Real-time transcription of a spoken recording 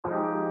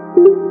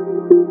Hi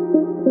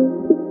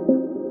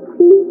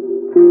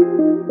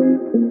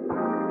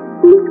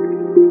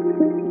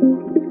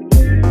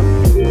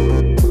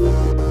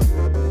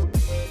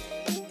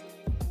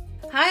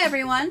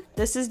everyone,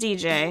 This is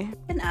DJ.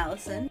 and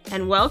Allison,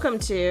 And welcome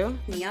to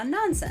Neon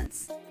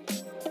Nonsense.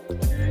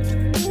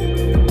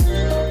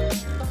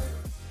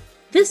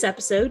 This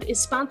episode is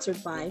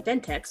sponsored by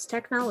Ventex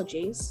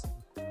Technologies.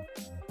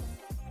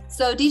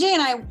 So DJ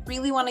and I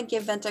really want to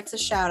give Ventex a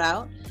shout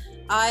out.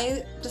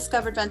 I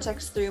discovered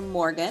Ventex through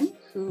Morgan,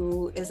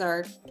 who is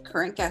our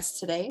current guest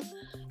today.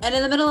 And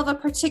in the middle of a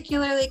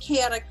particularly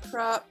chaotic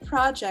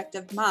project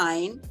of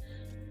mine,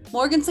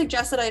 Morgan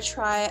suggested I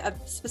try a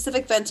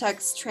specific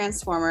Ventex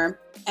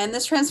transformer. And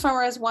this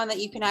transformer is one that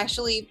you can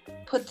actually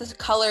put the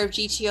color of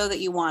GTO that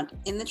you want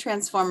in the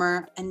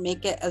transformer and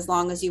make it as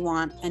long as you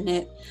want. And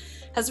it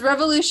has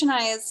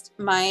revolutionized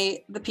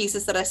the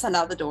pieces that I send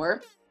out the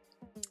door.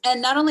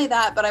 And not only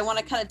that, but I want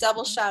to kind of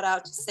double shout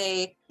out to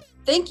say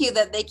thank you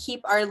that they keep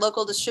our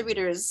local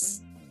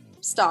distributors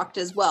stocked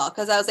as well,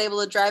 because I was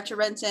able to drive to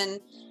Renton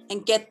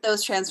and get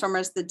those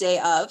transformers the day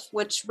of,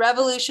 which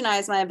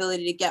revolutionized my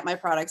ability to get my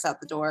products out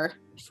the door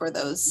for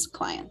those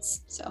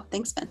clients. So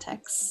thanks,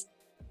 Ventex.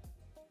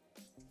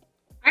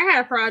 I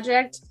had a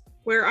project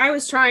where I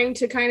was trying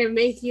to kind of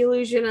make the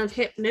illusion of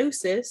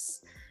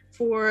hypnosis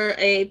for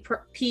an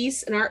art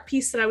piece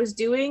that I was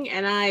doing,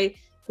 and I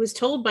was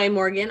told by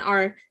Morgan,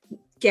 our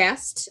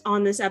guest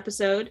on this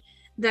episode,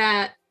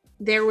 that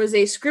there was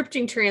a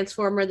scripting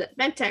transformer that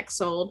Ventex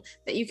sold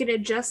that you could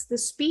adjust the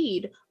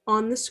speed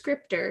on the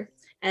scripter,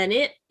 and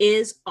it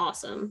is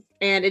awesome.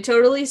 And it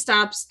totally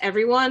stops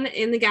everyone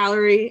in the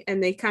gallery,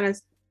 and they kind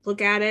of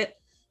look at it,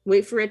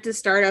 wait for it to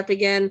start up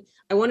again.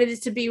 I wanted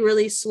it to be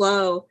really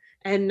slow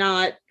and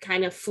not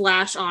kind of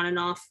flash on and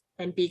off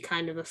and be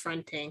kind of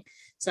affronting.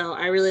 So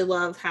I really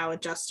love how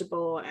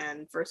adjustable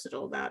and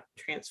versatile that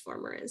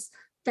transformer is.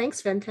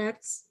 Thanks,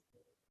 Ventex.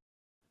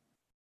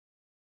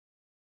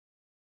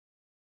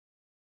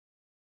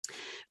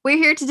 We're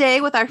here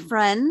today with our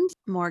friend,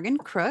 Morgan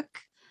Crook.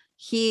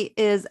 He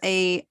is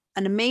an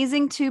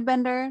amazing tube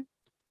bender,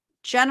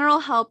 general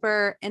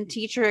helper, and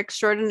teacher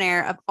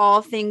extraordinaire of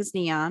all things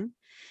neon.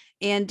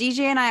 And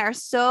DJ and I are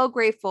so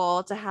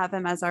grateful to have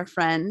him as our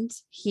friend.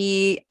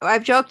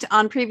 I've joked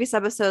on previous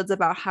episodes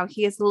about how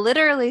he has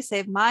literally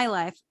saved my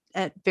life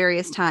at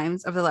various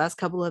times over the last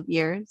couple of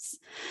years.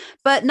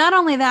 But not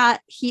only that,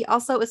 he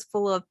also is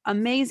full of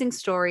amazing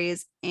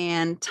stories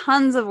and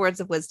tons of words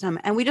of wisdom.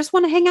 And we just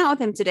want to hang out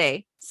with him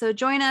today. So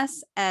join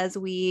us as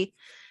we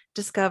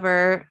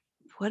discover,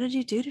 what did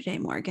you do today,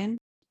 Morgan?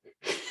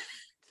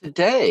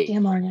 Today? Yeah,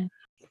 Morgan.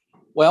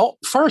 Well,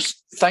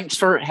 first, thanks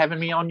for having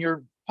me on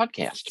your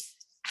podcast.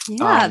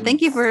 Yeah,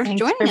 thank you for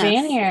joining us.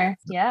 Being here.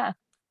 Yeah.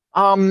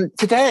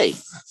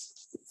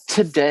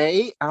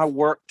 Today I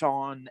worked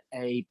on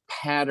a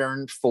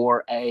pattern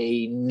for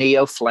a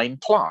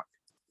NeoFlame clock,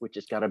 which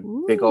has got a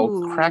big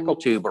old crackle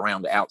tube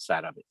around the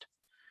outside of it.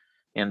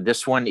 And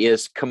this one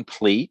is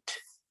complete,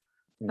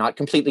 not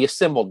completely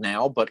assembled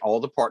now, but all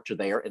the parts are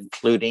there,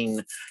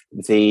 including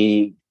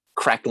the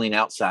crackling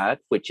outside,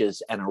 which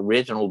is an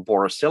original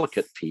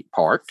borosilicate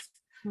part.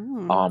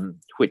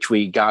 Which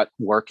we got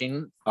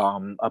working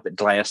up at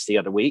Glass the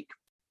other week.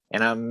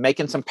 And I'm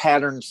making some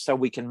patterns so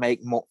we can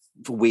make more.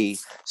 We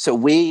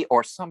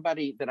or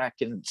somebody that I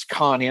can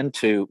con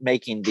into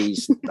making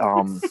these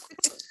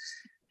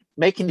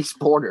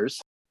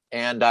borders.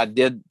 And I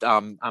did.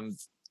 I'm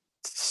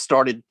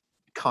started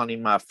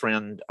conning my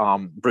friend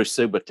Bruce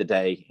Suba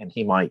today, and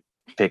he might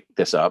pick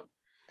this up.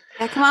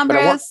 Yeah, come on,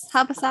 Bruce,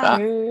 help us out.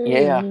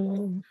 Yeah.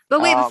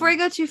 But wait, before you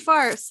go too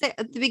far, say,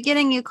 at the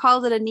beginning you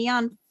called it a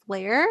neon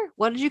flare.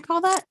 What did you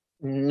call that?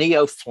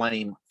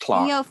 NeoFlame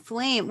clock.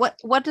 NeoFlame.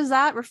 What does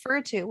that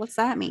refer to? What's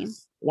that mean?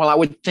 Well, I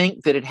would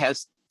think that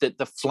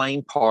the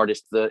flame part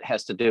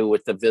has to do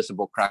with the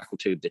visible crackle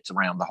tube that's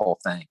around the whole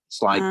thing.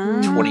 It's like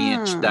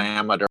 20-inch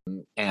diameter,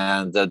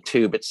 and the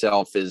tube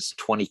itself is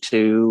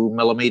 22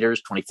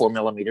 millimeters, 24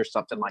 millimeters,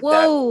 something like that.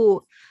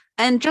 Whoa!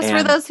 And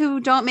for those who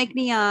don't make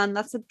neon,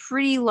 that's a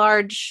pretty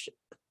large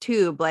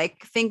tube.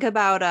 Like, think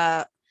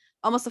about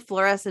almost a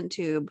fluorescent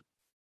tube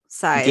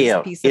size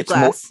piece of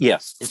glass.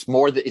 It's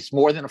more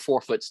than a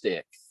 4-foot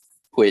stick,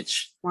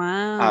 which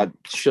I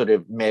should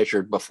have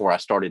measured before I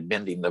started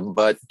bending them,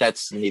 but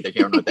that's neither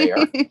here nor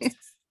there.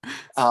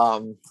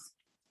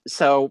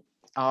 So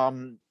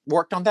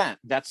worked on that.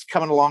 That's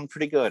coming along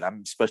pretty good.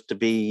 I'm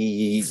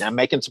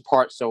making some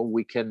parts so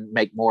we can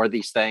make more of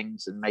these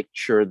things and make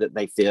sure that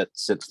they fit,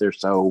 since they're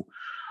so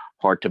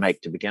hard to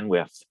make to begin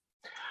with.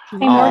 Hey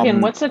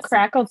Morgan, what's a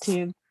crackle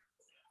tube?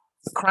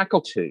 The crackle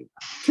tube.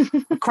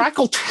 The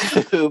crackle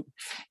tube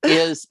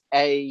is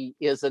a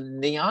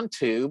neon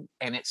tube,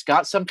 and it's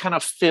got some kind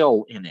of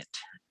fill in it.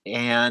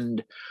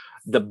 And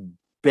the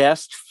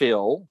best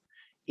fill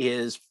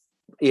is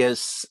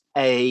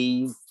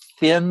a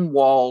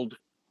thin-walled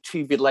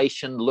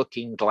tubulation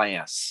looking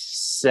glass,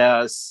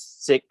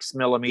 6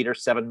 millimeter,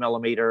 7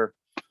 millimeter,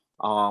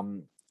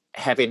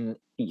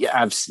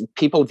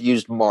 people have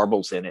used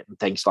marbles in it and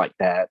things like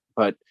that,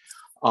 but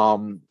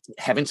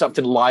Having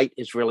something light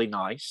is really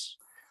nice,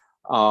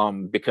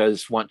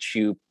 because once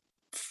you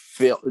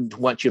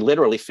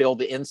literally fill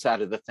the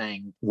inside of the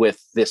thing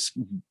with this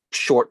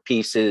short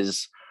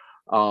pieces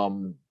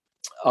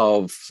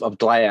of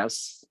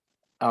glass,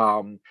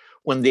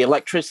 when the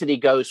electricity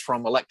goes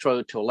from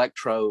electrode to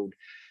electrode,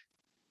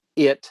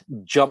 it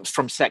jumps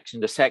from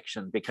section to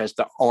section because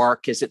the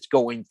arc, as it's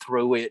going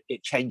through it,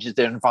 it changes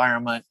the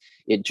environment.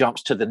 It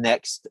jumps to the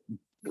next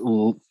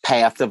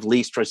path of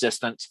least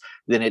resistance.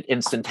 Then it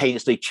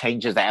instantaneously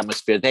changes the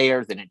atmosphere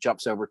there. Then it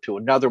jumps over to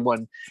another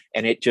one,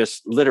 and it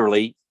just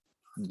literally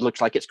looks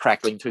like it's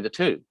crackling through the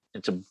tube.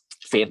 It's a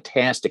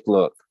fantastic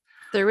look.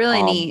 They're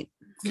really neat.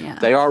 Yeah,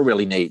 they are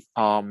really neat.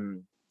 I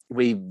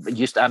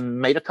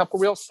made a couple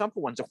real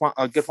simple ones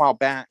a good while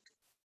back,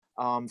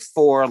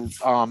 for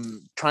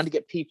trying to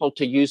get people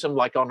to use them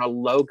like on a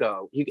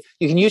logo. You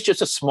can use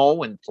just a small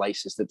one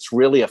places that's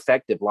really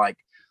effective, like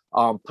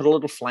put a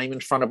little flame in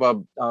front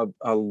of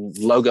a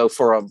logo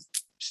for a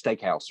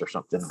steakhouse or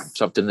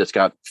something that's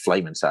got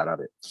flame inside of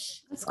it.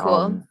 That's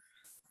cool.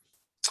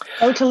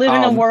 To live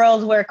in a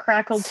world where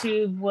Crackle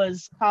Tube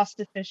was cost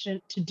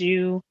efficient to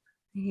do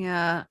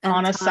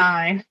on a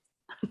sign.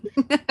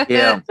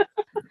 Yeah.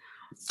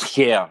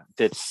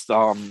 That's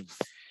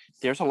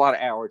there's a lot of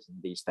hours in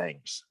these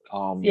things.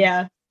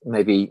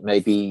 Maybe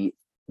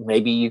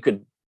you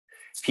could,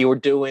 if you were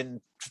doing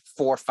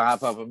 4 or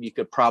 5 of them, you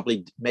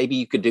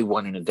could do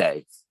one in a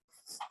day.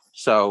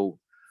 So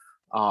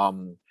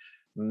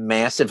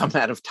massive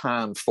amount of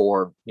time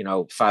for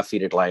 5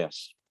 feet of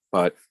glass.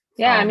 But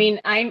I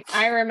mean,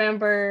 I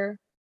remember,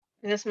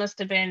 this must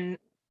have been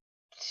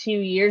 2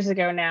 years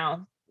ago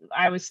now.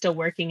 I was still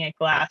working at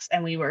Glass,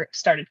 and we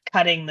started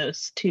cutting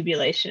those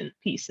tubulation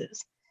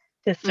pieces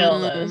to fill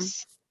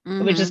those,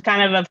 which is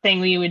kind of a thing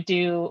we would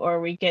do,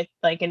 or we get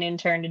like an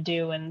intern to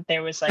do, and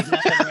there was like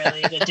nothing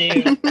really to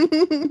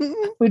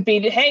do. Would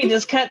be, hey,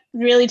 just cut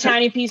really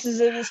tiny pieces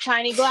of this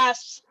tiny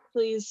glass,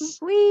 please.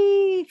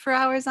 For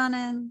hours on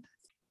end.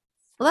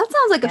 Well, that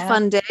sounds like a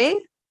fun day.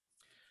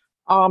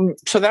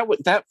 So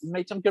that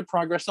made some good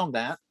progress on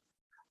that.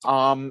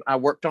 I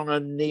worked on a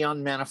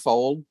neon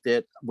manifold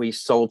that we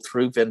sold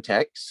through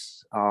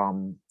Ventex,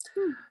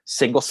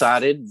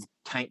 single-sided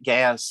tank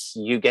gas,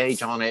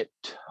 U-gauge on it,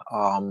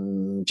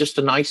 just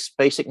a nice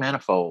basic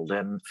manifold,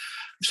 and I'm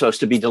supposed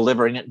to be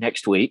delivering it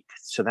next week.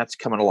 So that's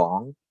coming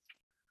along.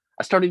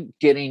 I started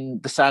getting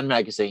the side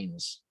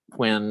magazines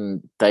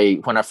when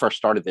I first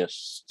started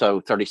this, so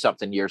 30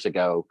 something years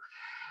ago.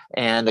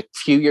 And a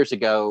few years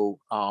ago,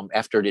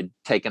 after it had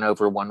taken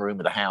over one room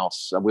of the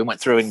house, we went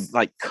through and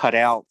like cut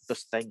out the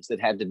things that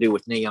had to do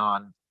with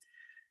neon.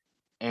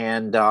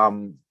 And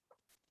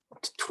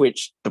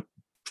Twitch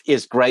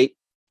is great,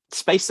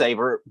 space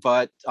saver,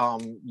 but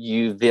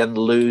you then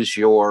lose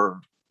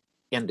your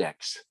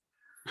index.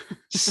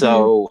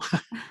 So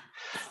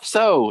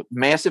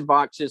massive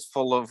boxes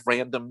full of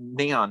random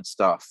neon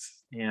stuff.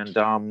 And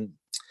I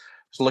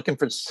was looking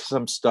for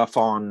some stuff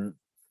on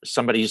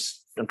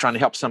I'm trying to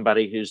help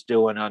somebody who's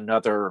doing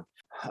another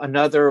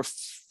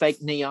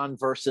fake neon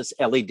versus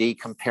LED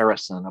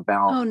comparison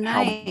about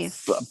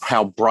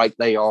how bright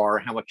they are,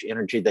 how much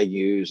energy they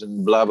use,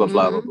 and blah, blah,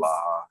 blah, blah,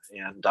 blah.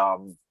 And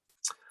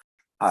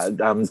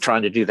I'm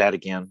trying to do that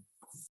again.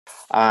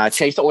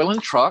 Chased the oil in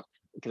the truck.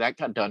 That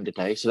got done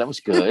today, so that was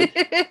good.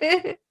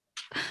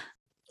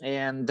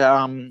 And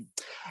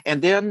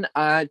then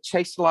I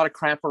chased a lot of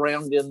crap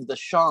around in the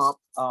shop,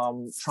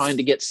 trying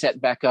to get set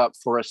back up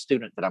for a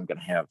student that I'm going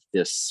to have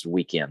this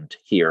weekend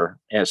here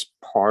as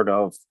part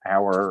of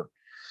our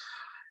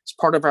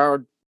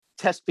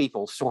test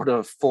people, sort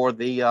of, for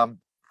the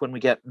when we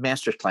get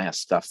master's class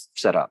stuff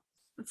set up.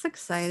 That's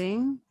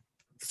exciting.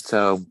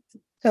 So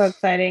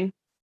exciting.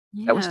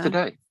 That was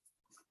today.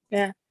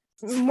 Yeah.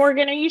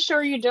 Morgan, are you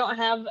sure you don't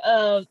have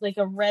a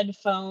red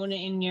phone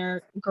in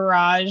your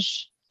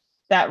garage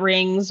that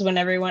rings when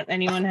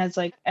anyone has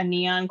like a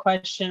neon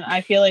question?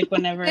 I feel like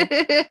whenever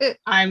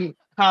I'm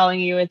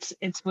calling you, it's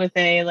with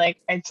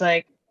it's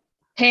like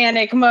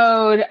panic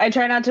mode. I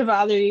try not to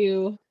bother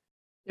you.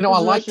 I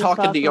like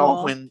talking to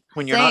y'all when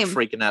you're not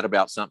freaking out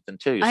about something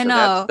too. So I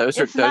know. Those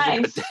are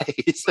good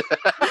days.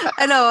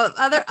 I know.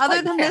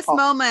 Other than this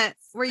moment,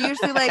 we're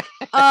usually like,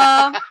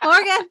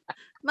 Morgan,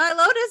 my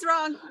load is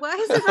wrong. Why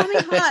is it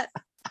running hot?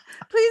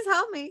 Please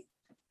help me.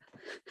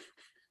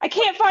 I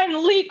can't find the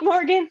leak,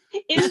 Morgan.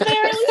 Is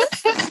there a leak?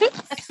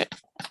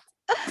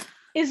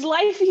 Is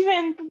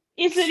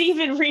it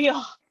even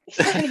real?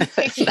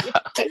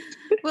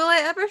 Will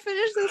I ever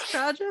finish this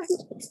project?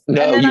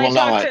 No, you will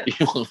not.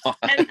 You will not.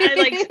 And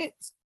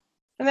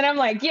then I'm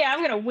like, yeah, I'm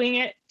going to wing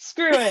it.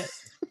 Screw it.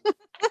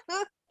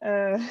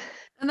 And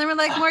then we're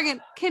like, Morgan,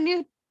 can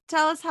you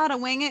tell us how to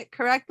wing it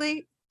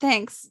correctly?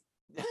 Thanks.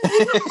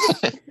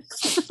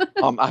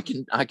 I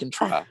can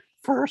try.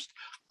 First,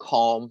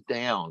 calm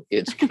down.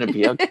 It's going to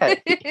be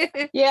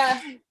okay.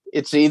 Yeah.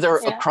 It's either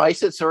a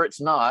crisis or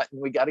it's not,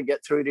 and we got to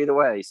get through it either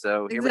way.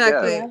 So here we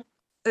go.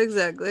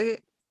 Exactly.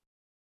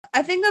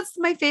 I think that's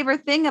my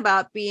favorite thing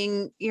about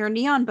being your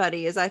neon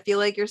buddy is I feel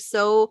like you're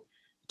so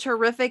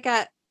terrific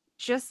at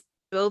just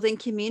building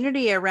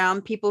community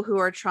around people who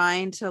are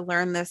trying to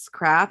learn this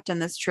craft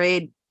and this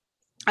trade.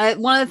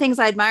 One of the things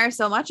I admire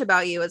so much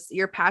about you is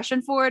your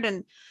passion for it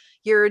and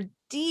your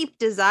deep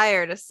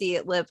desire to see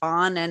it live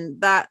on.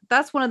 And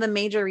that's one of the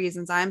major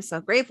reasons I'm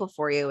so grateful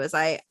for you is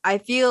I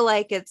feel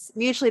like it's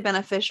mutually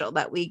beneficial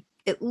that we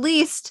at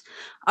least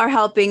are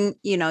helping,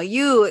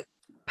 you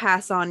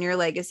pass on your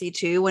legacy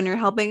too when you're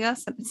helping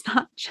us. And it's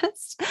not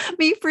just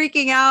me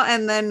freaking out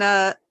and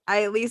then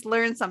I at least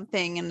learn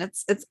something, and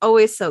it's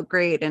always so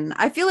great. And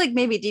I feel like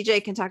maybe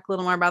DJ can talk a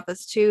little more about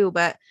this too,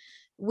 but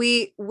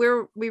we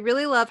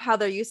really love how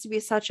there used to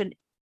be such a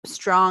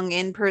strong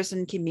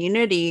in-person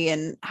community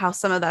and how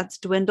some of that's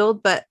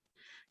dwindled. But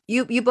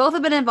you both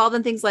have been involved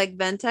in things like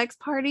Ventex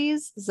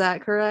parties, is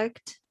that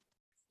correct?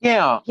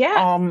 Yeah.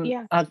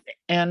 Yeah. I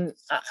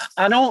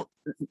don't.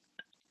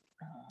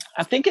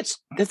 I think it's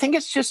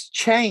just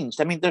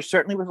changed. I mean, there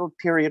certainly was a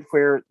period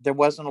where there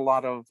wasn't a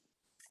lot of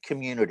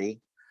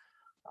community.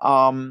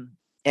 And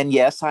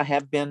yes, I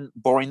have been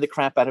boring the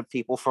crap out of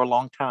people for a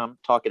long time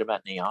talking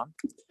about neon.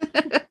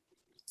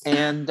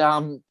 And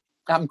I'm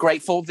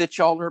grateful that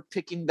y'all are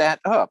picking that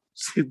up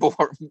to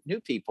bore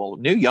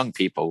new young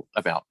people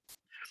about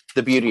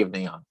the beauty of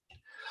neon.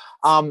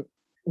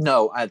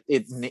 No, I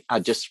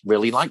just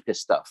really like this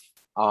stuff.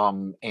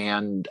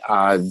 And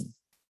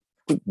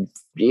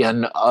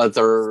in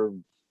other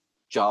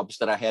jobs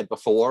that I had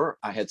before,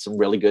 I had some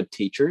really good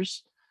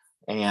teachers.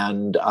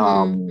 And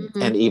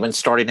and even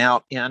starting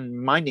out in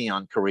my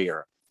neon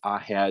career, I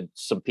had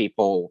some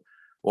people.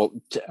 Well,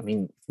 I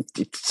mean,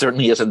 it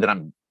certainly isn't that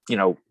I'm,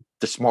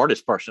 the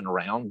smartest person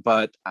around,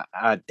 but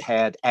I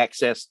had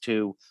access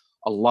to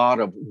a lot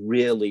of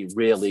really,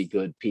 really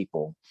good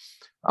people.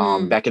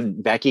 Back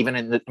even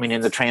in the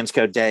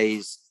transcode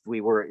days,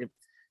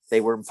 they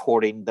were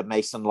importing the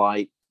Mason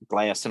Light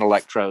glass and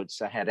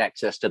electrodes. I had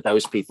access to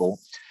those people.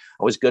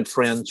 I was good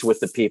friends with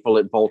the people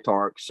at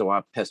Voltarc, so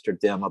I pestered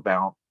them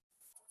about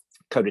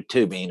coated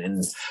tubing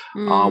and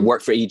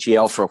worked for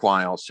EGL for a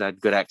while, so I had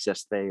good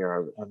access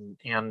there.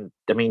 And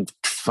I mean,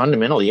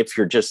 fundamentally, if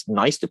you're just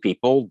nice to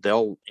people,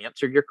 they'll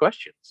answer your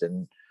questions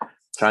and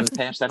trying to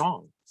pass that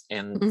on.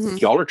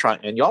 And y'all are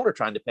trying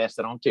to pass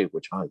that on too,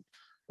 which I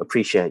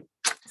appreciate.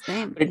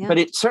 Same, but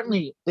it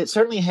certainly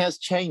has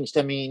changed.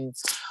 I mean,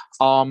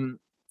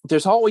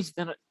 there's always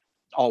been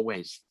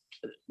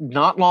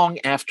not long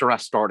after I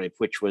started,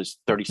 which was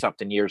 30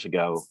 something years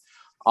ago,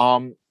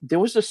 there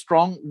was a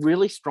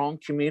really strong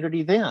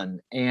community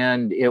then,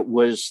 and it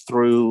was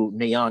through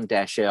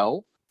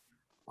Neon-L.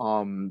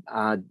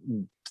 I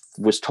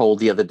was told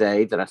the other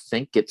day that I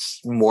think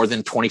it's more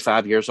than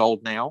 25 years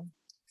old now,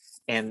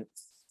 and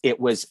it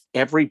was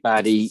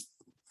everybody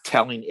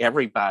telling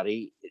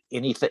everybody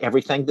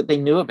everything that they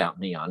knew about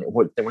neon.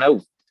 There were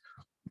no,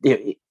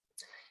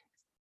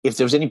 if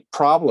there was any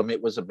problem,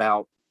 it was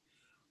about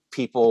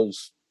people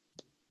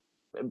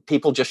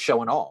just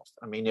showing off.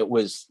 I mean, it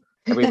was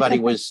everybody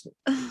was,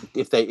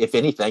 if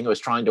anything, it was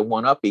trying to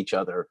one up each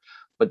other,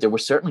 but there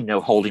was certainly no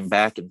holding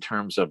back in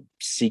terms of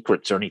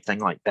secrets or anything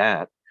like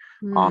that.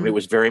 It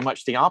was very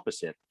much the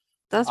opposite.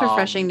 That's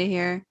refreshing to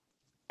hear.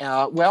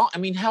 Well, I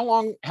mean, how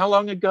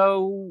long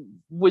ago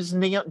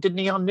did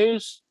Neon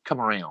News come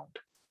around?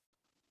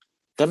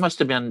 That must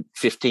have been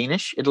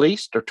 15-ish at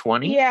least, or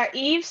 20. Yeah,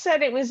 Eve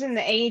said it was in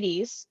the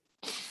 80s.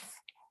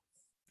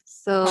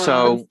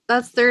 So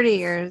that's 30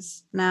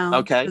 years now.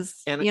 Okay.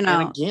 And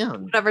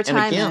again, whatever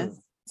time is.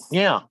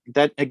 Yeah,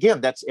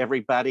 that's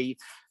everybody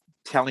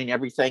telling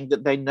everything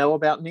that they know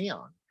about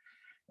neon.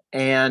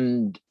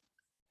 And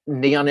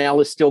Neon-L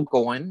is still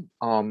going,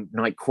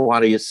 not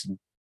quite as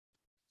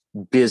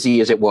busy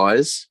as it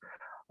was.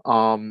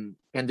 And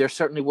there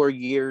certainly were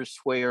years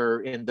where,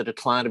 in the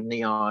decline of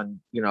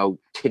neon,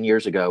 10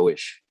 years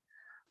ago-ish,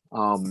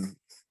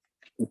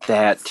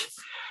 that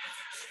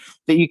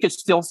you could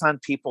still find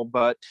people,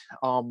 but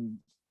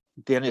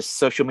then as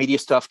social media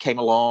stuff came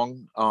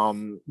along,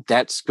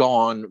 that's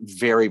gone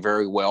very,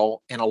 very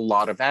well in a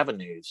lot of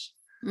avenues.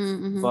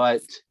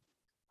 But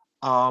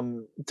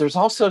there's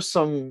also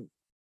some,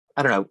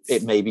 I don't know,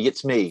 maybe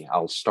it's me,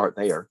 I'll start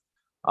there.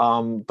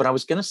 But I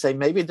was going to say,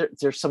 maybe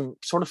there's some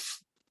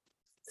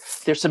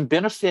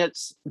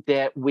benefits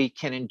that we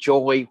can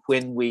enjoy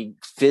when we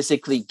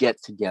physically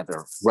get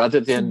together,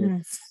 rather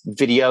than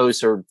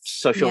videos or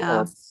social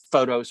or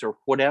photos or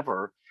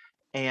whatever.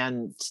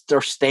 And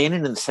they're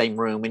standing in the same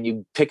room, and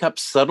you pick up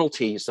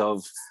subtleties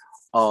of,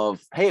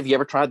 hey, have you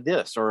ever tried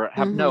this? Or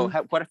why do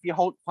you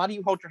hold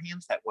your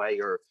hands that way?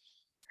 Or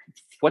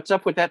what's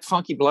up with that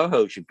funky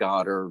blowhose you've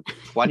got? Or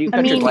why do you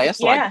cut your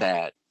glass like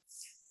that?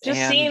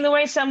 Just seeing the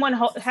way someone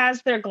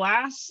has their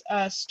glass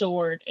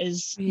stored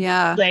is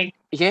very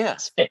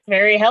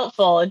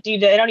helpful. They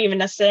don't even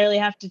necessarily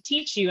have to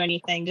teach you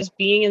anything. Just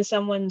being in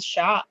someone's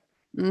shop.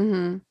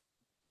 I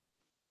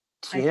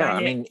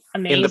mean,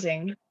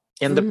 amazing.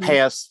 In the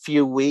past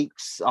few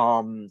weeks,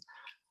 I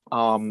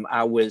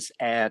was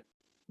at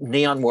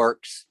Neon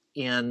Works,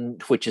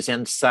 which is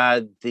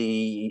inside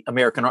the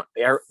American Side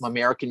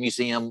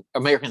Museum. I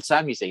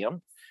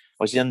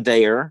was in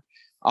there.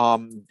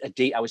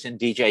 I was in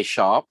DJ's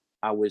shop,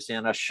 I was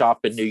in a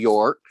shop in New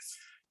York,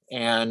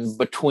 and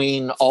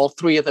between all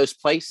three of those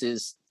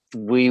places,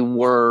 I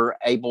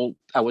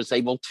was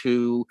able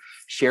to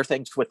share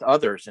things with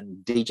others.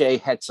 And DJ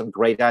had some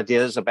great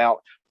ideas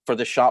for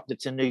the shop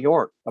that's in New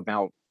York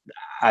about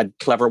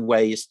clever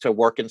ways to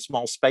work in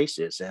small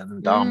spaces,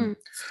 and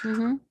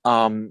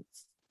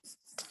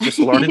just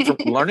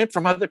learning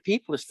from other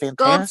people is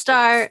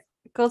fantastic.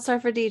 Gold star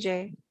for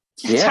DJ.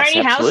 Yes, Tiny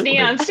absolutely.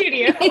 House Neon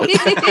Studio.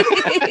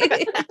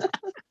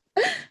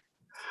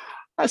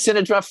 I sent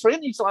it to a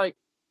friend. He's like,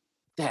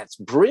 "That's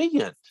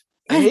brilliant.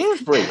 It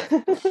is brilliant,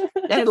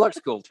 and it looks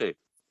cool too."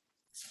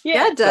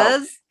 Yeah, it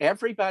does. So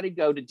everybody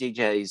go to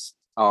DJ's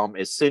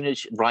as soon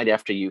as right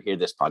after you hear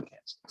this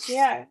podcast.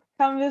 Yeah,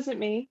 come visit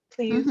me,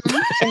 please,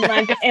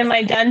 in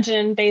my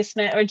dungeon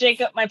basement. Or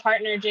Jacob, my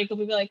partner, Jacob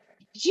would be like,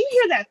 "Did you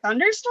hear that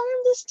thunderstorm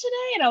this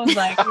today?" And I was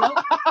like, "Nope,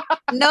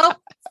 nope."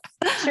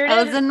 Sure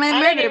I was in my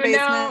I didn't murder even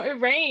know basement.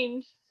 it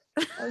rained.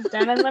 I was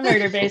down in the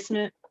murder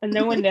basement and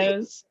no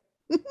windows.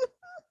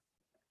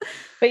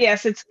 But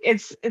yes,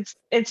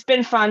 it's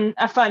been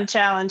a fun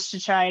challenge to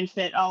try and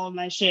fit all of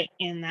my shit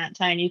in that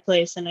tiny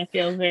place, and I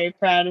feel very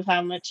proud of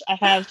how much I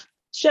have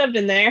shoved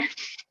in there.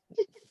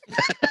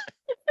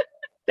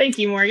 Thank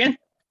you, Morgan.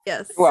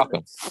 Yes. You're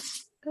welcome.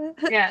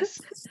 Yes.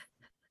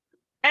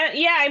 And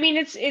yeah, I mean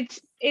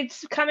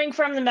it's coming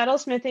from the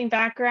metalsmithing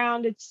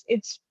background.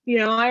 It's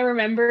I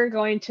remember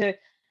going to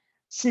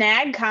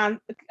SNAG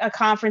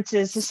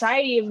conferences,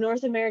 Society of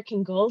North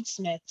American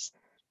Goldsmiths,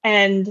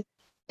 and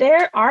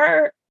there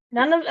are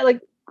none of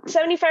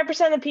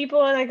 75% of the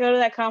people that go to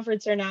that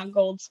conference are not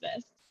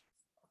goldsmiths.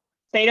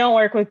 They don't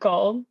work with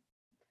gold.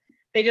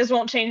 They just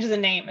won't change the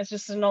name. It's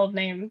just an old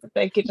name that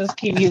they could just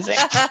keep using.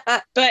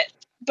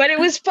 But it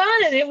was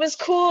fun and it was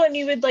cool, and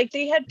you would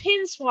they had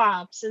pin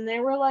swaps, and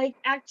there were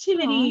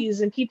activities,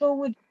 and people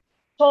would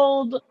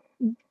hold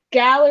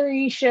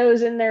gallery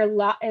shows in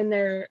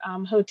their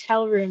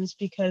hotel rooms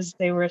because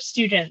they were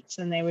students,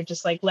 and they would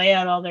just lay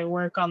out all their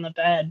work on the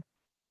bed.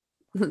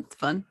 It's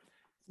fun.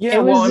 Yeah,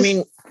 well, I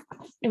mean,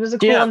 it was a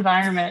cool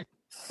environment.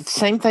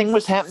 Same thing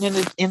was happening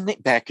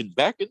back in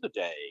the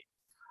day.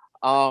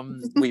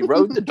 We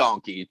rode the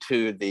donkey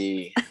to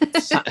the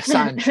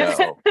sign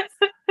show,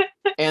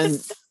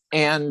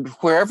 and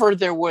wherever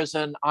there was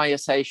an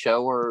ISA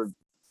show, or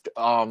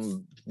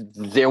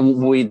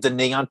the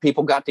neon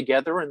people got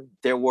together, and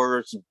there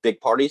were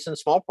big parties and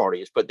small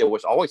parties, but there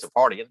was always a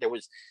party, and there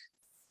was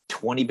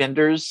 20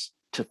 vendors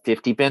to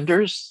 50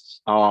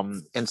 vendors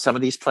in some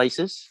of these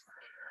places.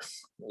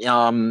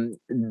 When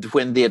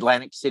the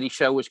Atlantic City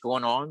show was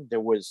going on, there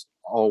was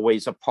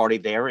always a party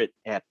there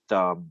at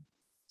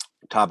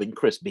Todd and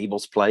Chris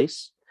Beeble's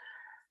place,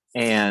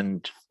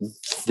 and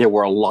there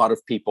were a lot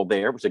of people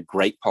there. It was a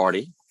great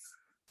party.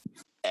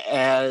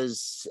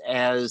 As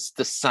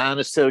the Sign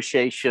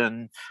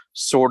Association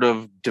sort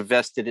of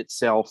divested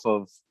itself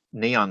of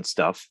neon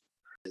stuff,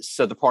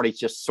 so the party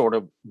just sort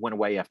of went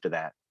away after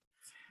that.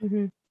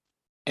 Mm-hmm.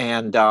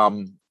 And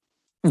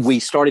we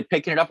started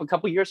picking it up a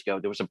couple years ago.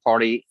 There was a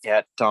party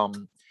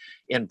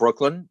in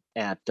Brooklyn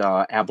at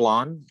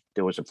Avalon.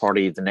 There was a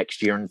party the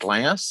next year in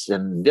Glass,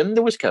 and then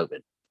there was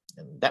COVID,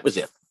 and that was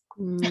it.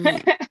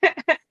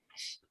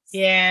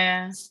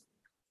 Yeah,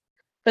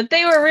 but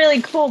they were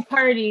really cool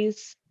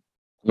parties.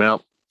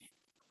 Well,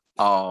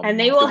 and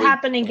they will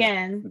happen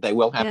again. They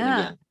will happen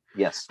again.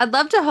 Yes, I'd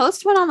love to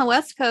host one on the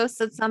West Coast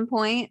at some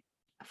point.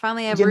 I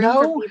finally have room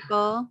for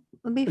people.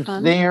 It'd be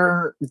fun.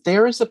 There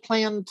is a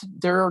plan.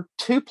 There are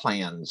two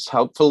plans.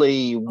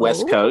 Hopefully,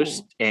 West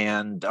Coast,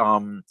 and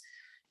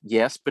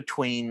yes,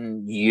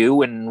 between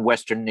you and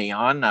Western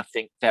Neon, I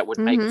think that would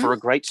make for a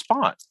great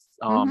spot.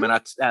 And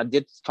I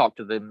did talk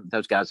to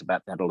those guys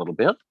about that a little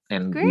bit,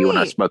 and you and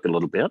I spoke a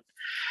little bit.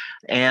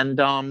 And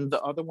the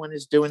other one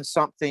is doing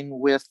something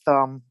with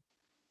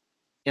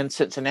in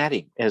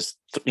Cincinnati, as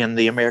in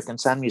the American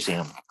Sign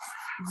Museum,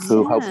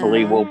 who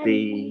hopefully will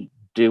be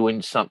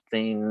doing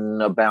something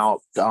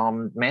about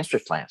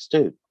master's class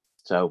too.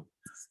 So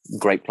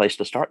great place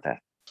to start that.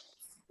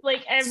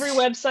 Every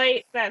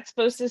website that's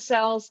supposed to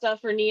sell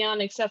stuff for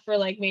neon, except for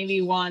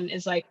maybe one,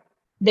 is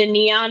the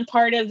neon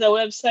part of the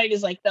website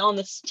is on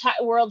the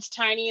world's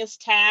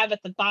tiniest tab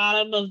at the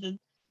bottom of the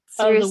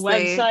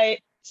website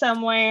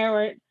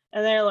somewhere,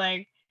 and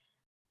they're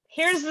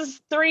here's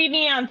this 3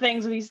 neon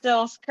things we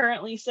still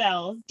currently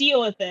sell.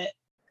 Deal with it.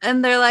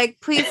 And they're like,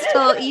 please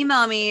still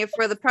email me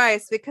for the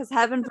price, because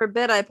heaven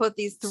forbid I put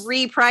these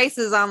 3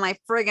 prices on my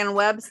friggin'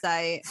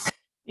 website.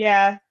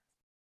 Yeah.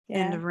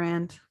 End of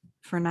rant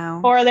for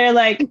now. Or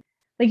they're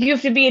you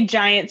have to be a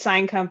giant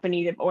sign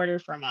company to order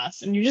from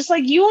us. And you're just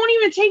you won't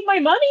even take my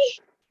money?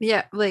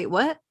 Yeah. Wait,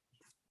 what?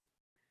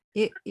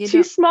 You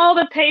Too small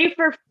to pay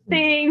for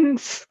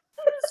things.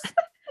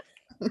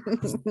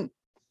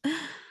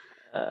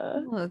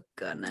 Oh,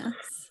 goodness.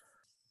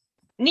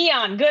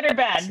 Neon, good or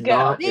bad? It's Go.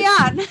 not-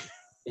 Neon.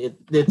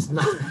 It's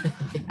not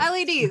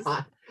LEDs.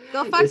 not-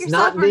 Go fuck it's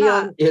yourself not or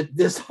neon. not.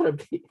 This ought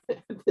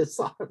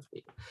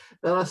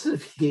to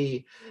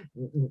be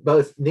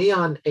both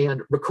neon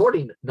and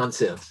recording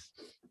nonsense.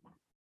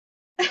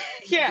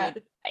 Yeah.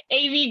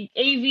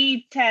 AV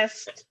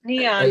test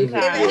neon AV,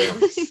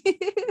 time.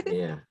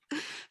 Yeah.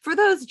 For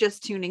those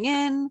just tuning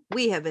in,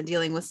 we have been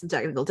dealing with some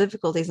technical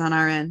difficulties on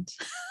our end.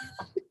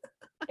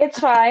 It's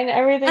fine.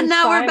 Everything's And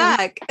now fine. we're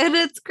back, and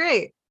it's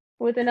great.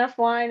 With enough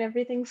wine,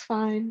 everything's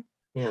fine.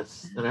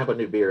 Yes. And I have a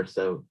new beer,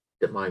 so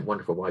that my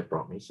wonderful wife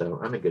brought me. So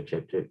I'm in good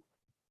shape too.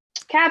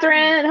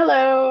 Catherine,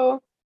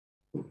 hello.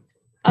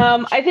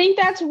 I think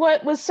that's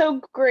what was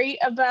so great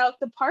about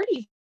the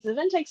parties, the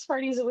Ventex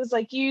parties. It was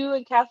like you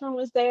and Catherine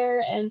was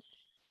there. And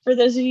for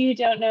those of you who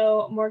don't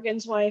know,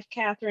 Morgan's wife,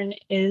 Catherine,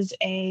 is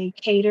a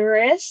caterer,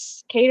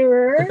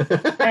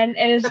 and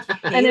is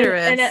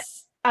an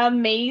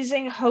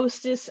amazing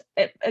hostess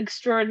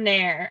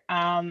extraordinaire.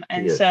 And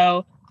Yes.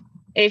 so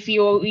if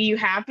you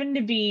happen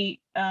to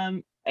be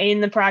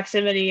in the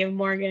proximity of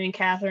Morgan and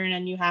Catherine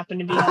and you happen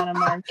to be on a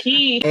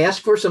marquee,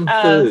 Ask for some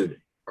food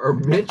or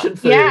mention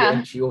food, yeah,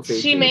 and she will feed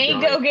she you. may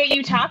Right. go get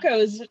you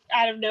tacos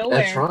out of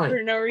nowhere That's right.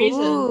 for no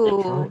reason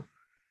That's right.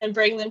 and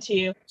bring them to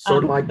you.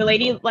 Sort of like the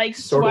lady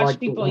likes to sort of watch like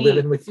people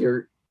living eat. with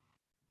your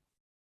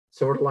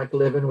sort of like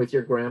living with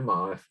your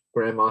grandma. If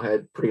grandma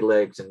had pretty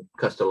legs and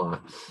cussed a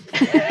lot.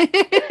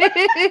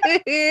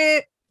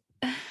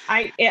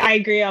 I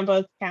agree on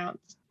both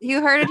counts.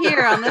 You heard it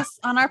here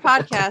on our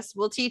podcast.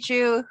 We'll teach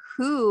you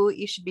who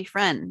you should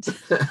befriend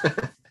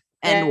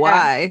and Yeah.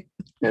 why.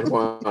 And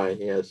why?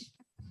 Yes.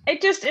 It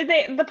just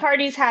the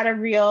parties had a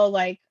real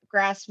like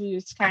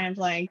grassroots kind of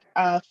like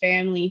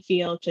family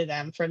feel to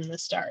them from the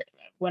start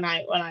when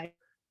I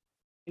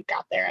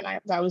got there,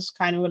 and that was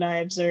kind of what I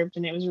observed,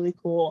 and it was really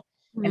cool.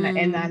 And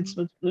it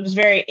was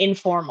very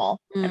informal,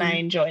 and I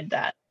enjoyed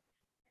that.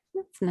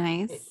 That's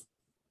nice.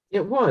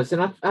 It was,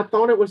 and I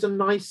thought it was a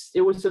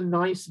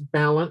nice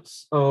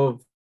balance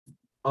of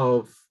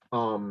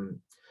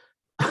I'm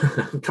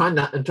trying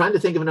to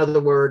think of another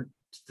word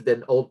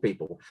than old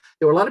people.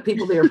 There were a lot of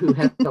people there who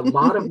had a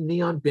lot of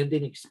neon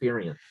bending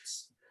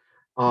experience.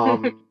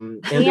 And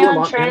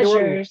Neon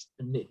treasures.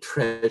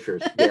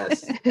 Treasures,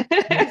 yes.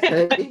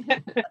 Okay.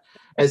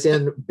 As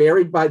in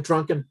buried by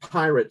drunken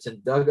pirates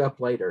and dug up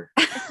later.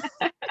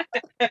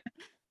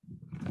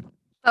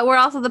 But we're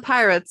also the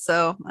pirates,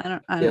 so I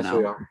don't Yes, know.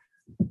 we are.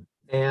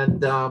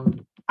 And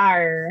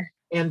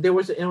and there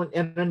was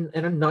and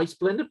a nice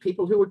blend of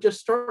people who were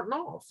just starting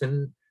off,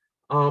 and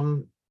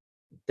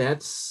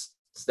that's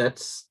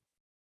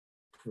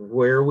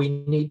where we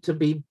need to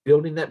be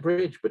building that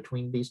bridge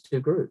between these two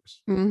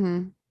groups.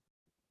 Mm-hmm.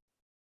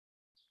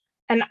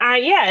 And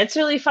it's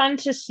really fun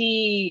to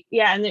see.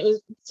 Yeah, and it was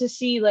to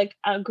see like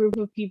a group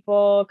of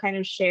people kind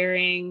of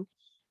sharing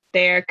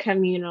their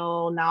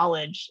communal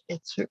knowledge.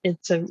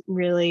 It's a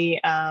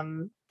really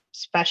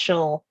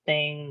special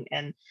thing,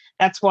 and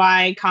that's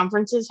why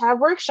conferences have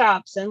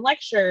workshops and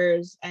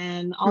lectures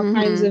and all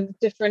kinds of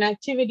different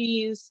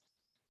activities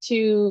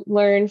to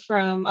learn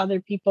from other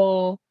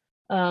people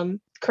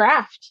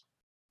craft.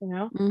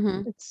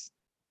 It's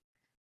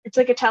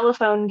like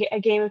a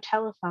game of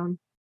telephone.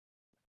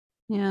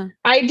 Yeah,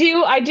 I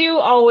do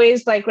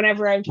always like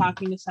whenever I'm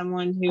talking to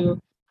someone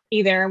who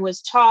either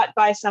was taught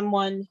by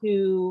someone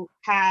who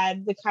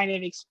had the kind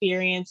of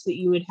experience that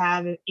you would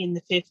have in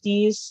the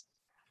 50s.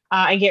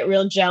 I get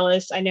real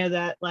jealous. I know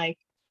that like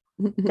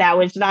that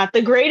was not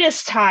the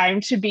greatest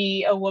time to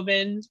be a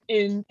woman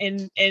in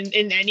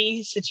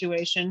any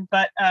situation,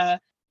 but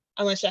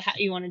unless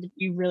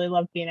you really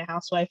love being a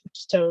housewife, which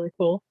is totally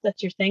cool.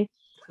 That's your thing.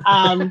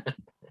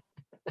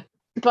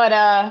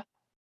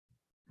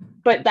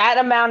 But that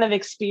amount of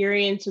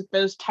experience with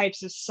those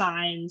types of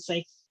signs,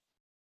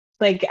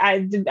 like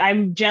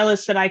I'm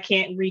jealous that I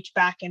can't reach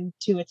back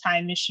into a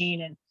time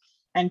machine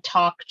and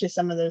talk to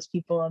some of those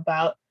people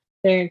about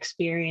their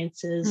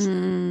experiences.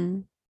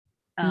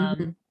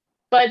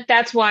 But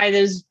that's why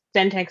those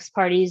Ventex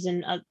parties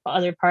and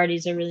other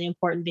parties are really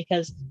important,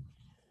 because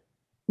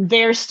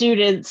their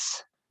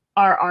students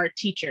are our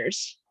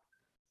teachers.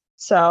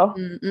 So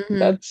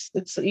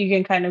it's you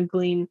can kind of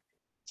glean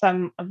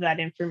some of that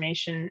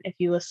information if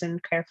you listen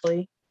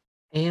carefully.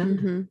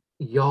 And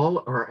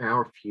y'all are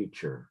our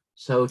future.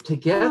 So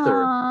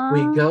together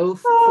we go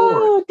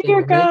forth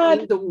in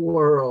making the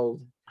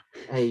world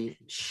a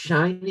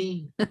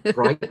shiny,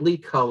 brightly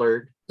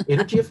colored,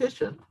 energy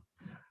efficient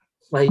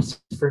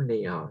place for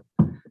neon.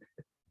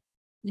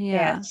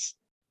 Yes.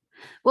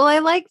 Well, I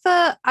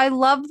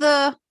love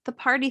the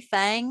party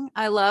thing.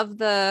 I love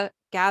the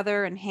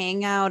gather and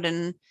hang out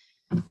and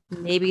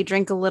maybe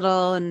drink a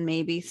little and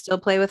maybe still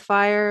play with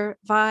fire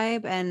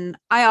vibe. And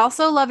I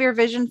also love your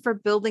vision for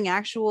building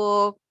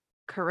actual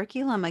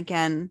curriculum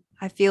again.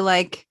 I feel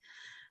like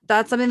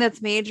that's something that's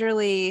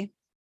majorly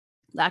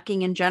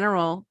lacking in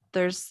general.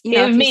 There's,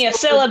 give me a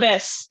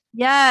syllabus.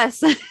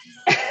 Yes.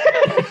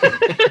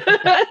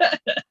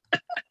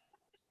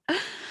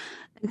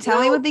 And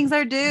tell me what things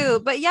are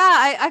due. But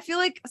yeah, I feel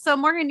like, so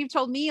Morgan, you've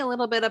told me a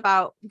little bit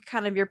about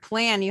kind of your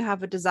plan. You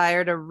have a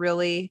desire to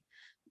really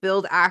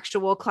build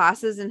actual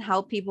classes and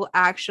help people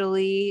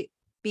actually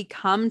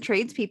become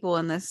tradespeople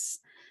in this.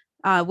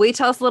 Will you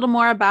tell us a little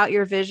more about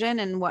your vision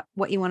and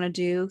what you want to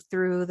do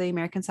through the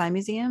American Sign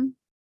Museum?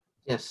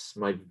 Yes,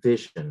 my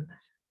vision.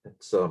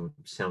 That's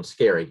sounds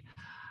scary.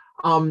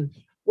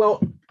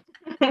 Well,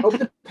 over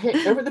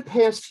the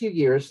past few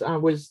years, I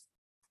was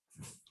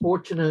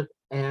fortunate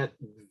at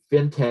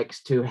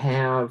Ventex to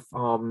have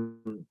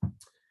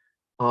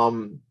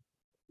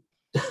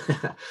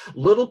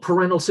little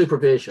parental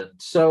supervision.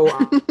 So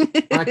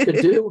I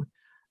could do,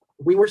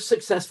 we were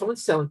successful in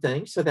selling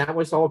things, so that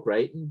was all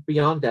great. And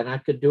beyond that, I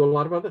could do a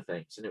lot of other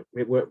things, and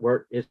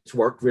it's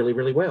worked really,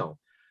 really well.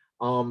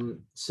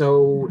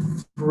 So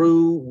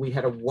we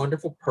had a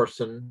wonderful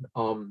person,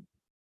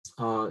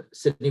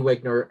 Sydney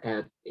Wigner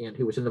and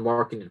who was in the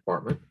marketing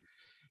department,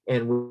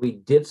 and we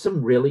did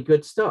some really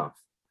good stuff.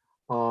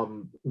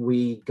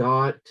 We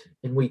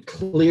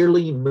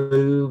clearly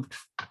moved,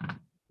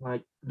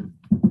 like,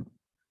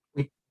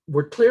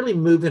 we're clearly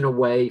moving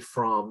away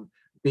from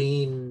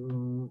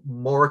being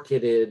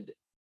marketed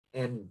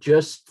and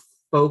just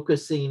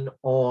focusing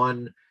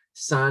on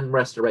sign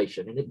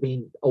restoration and it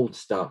being old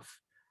stuff.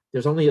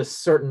 There's only a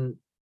certain,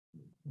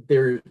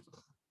 if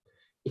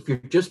you're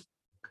just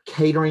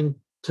catering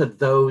to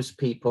those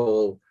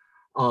people,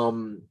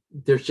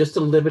 there's just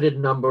a limited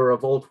number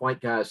of old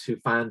white guys who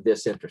find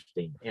this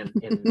interesting, and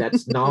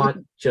that's not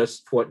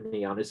just what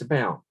neon is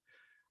about.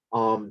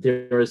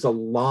 There is a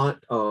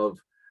lot of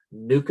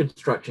new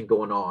construction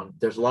going on.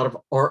 There's a lot of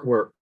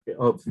artwork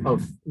of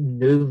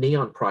new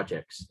neon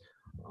projects.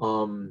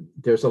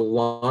 There's a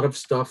lot of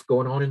stuff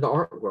going on in the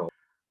art world,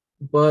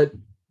 but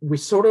we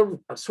sort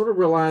of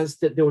realized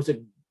that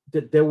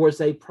there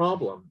was a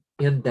problem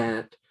in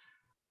that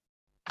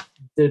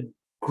the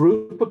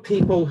group of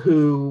people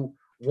who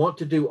want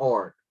to do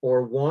art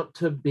or want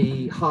to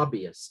be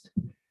hobbyists,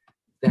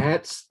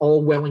 that's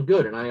all well and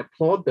good, and I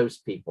applaud those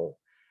people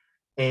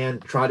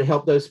and try to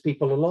help those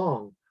people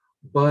along.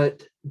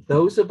 But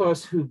those of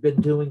us who've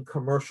been doing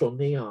commercial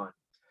neon,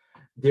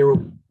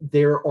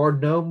 there are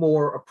no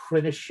more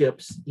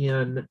apprenticeships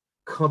in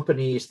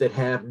companies that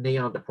have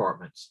neon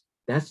departments.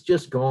 That's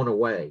just gone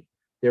away.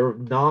 There are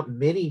not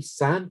many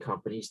sign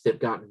companies that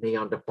got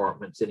neon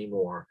departments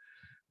anymore.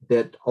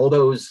 That all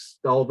those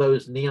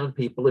neon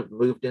people have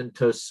moved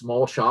into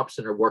small shops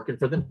and are working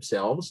for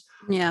themselves.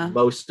 Yeah.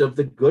 Most of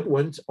the good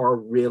ones are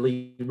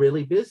really,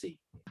 really busy.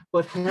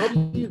 But how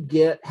do you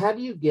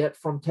get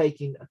from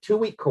taking a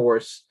 2-week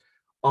course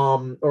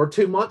or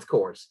 2-month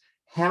course?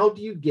 How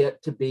do you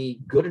get to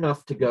be good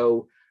enough to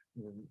go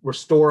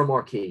restore a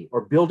marquee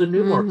or build a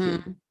new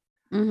marquee?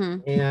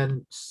 Mm-hmm.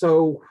 And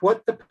so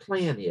what the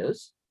plan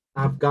is,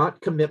 I've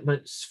got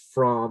commitments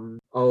from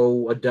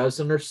a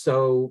dozen or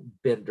so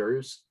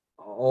benders,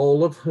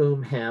 all of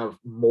whom have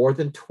more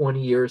than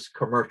 20 years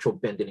commercial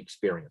bending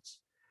experience.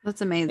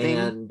 That's amazing.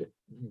 And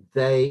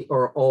they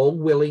are all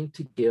willing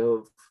to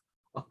give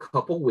a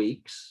couple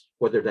weeks,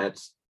 whether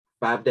that's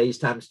 5 days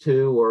times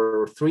 2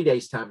 or 3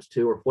 days times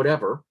 2 or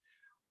whatever,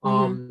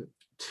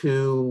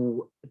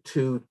 to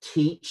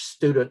teach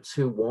students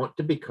who want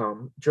to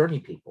become journey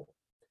people.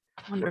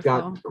 Wonderful. We've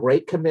got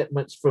great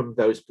commitments from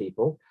those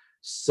people.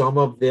 Some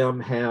of them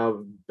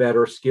have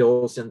better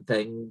skills and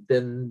things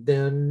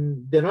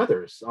than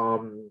others.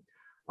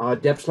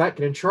 Deb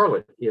Slatkin in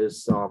Charlotte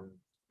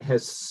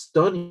has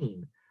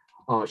stunning.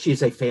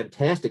 She's a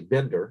fantastic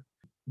bender,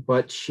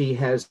 but she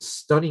has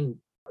stunning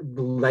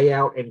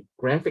layout and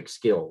graphic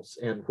skills.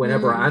 And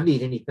whenever I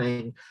need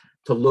anything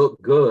to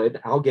look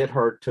good, I'll get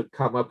her to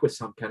come up with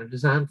some kind of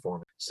design for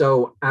me.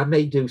 So I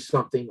may do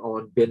something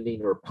on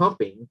bending or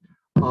pumping.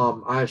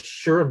 I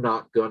sure am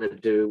not going to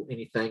do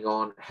anything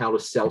on how to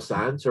sell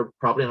signs, or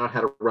probably not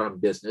how to run a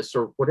business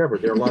or whatever.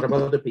 There are a lot of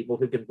other people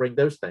who can bring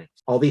those things.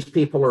 All these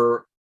people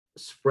are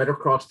spread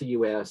across the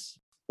U.S.,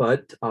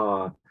 but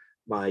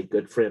my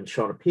good friend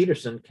Shauna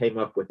Peterson came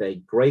up with a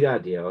great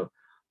idea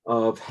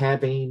of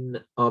having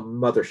a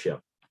mothership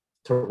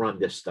to run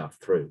this stuff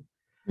through.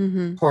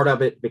 Part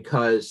of it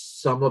because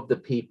some of the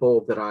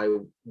people that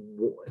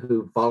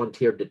who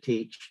volunteered to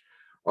teach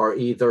are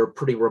either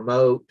pretty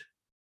remote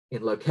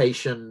in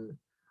location,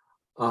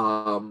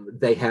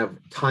 they have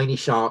tiny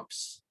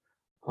shops,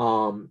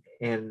 and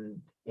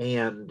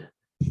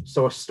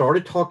so I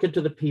started talking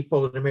to the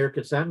people at the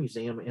American Sign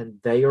Museum, and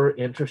they are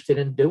interested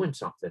in doing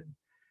something.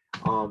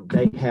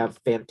 They have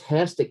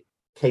fantastic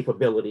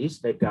capabilities.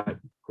 They've got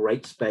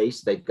great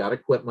space. They've got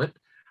equipment.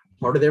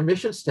 Part of their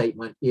mission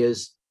statement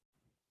is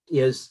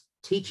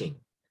teaching,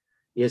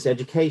 is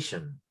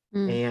education,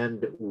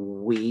 and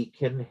we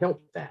can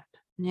help that.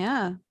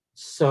 Yeah.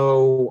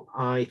 So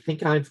I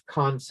think I've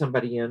conned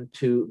somebody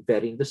into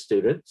vetting the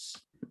students.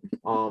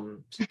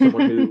 Someone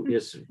who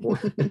is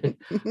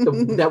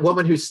that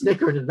woman who's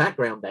snickering in the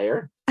background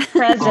there.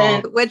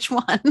 Present. Which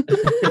one?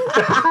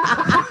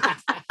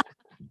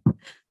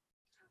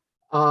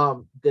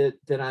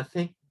 That I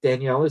think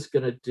Danielle is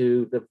going to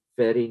do the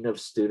vetting of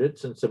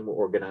students and some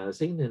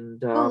organizing,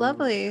 and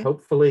lovely.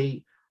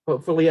 Hopefully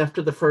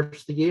after the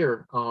first of the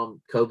year,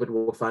 COVID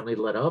will finally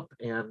let up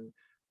and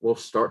we'll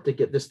start to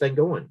get this thing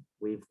going.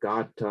 We've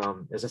got,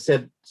 as I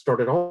said,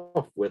 started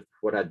off with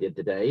what I did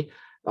today.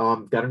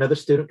 Got another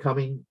student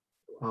coming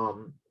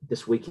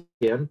this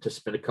weekend to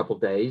spend a couple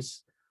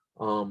days,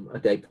 a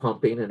day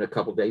pumping and a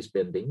couple days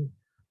bending.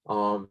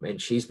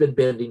 And she's been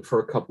bending for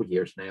a couple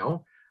years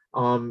now.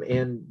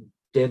 And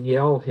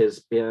Danielle has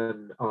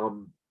been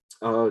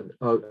a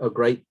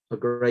great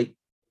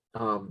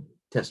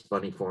test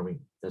bunny for me.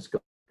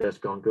 That's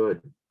gone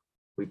good.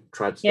 We've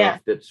tried Yeah.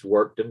 stuff that's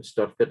worked and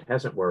stuff that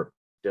hasn't worked,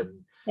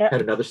 and Yep.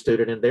 had another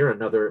student in there,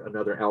 an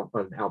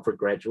Alfred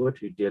graduate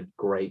who did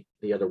great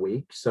the other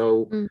week.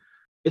 So Mm.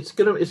 it's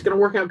gonna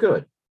work out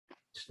good.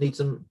 Just need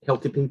some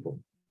healthy people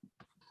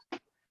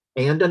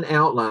and an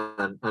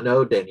outline. I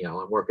know, Danielle,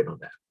 I'm working on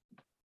that.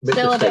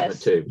 Mission Syllabus.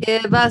 statement too.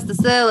 Give us the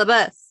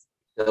syllabus.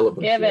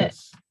 Syllabus, Give it.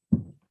 yes.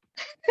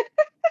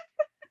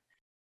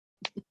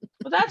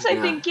 Well, that's, I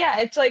think, yeah,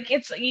 it's like,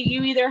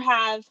 you either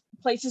have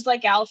places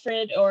like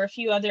Alfred or a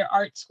few other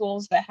art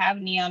schools that have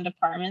neon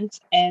departments,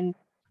 and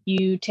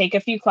you take a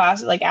few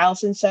classes, like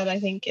Allison said, I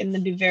think in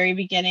the very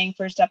beginning,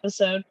 first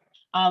episode,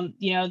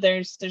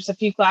 there's a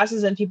few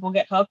classes and people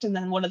get hooked, and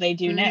then what do they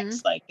do Mhm.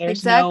 next? Like, there's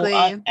Exactly.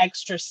 no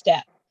extra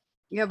step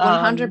Yeah,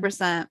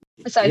 100%.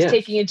 besides Yes.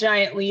 taking a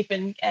giant leap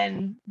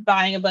and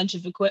buying a bunch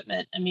of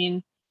equipment. I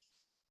mean,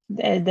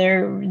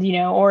 they're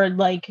or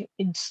like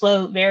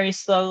very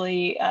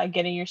slowly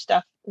getting your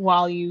stuff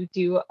while you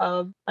do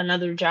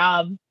another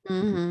job.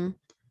 Hmm.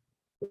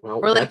 Well,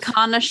 Or like that's-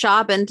 Kana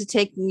shopping to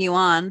taking you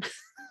on.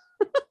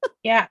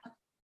 Yeah,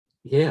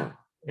 yeah,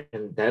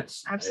 and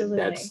that's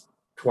Absolutely.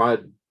 why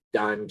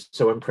I'm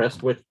so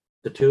impressed with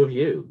the two of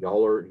you.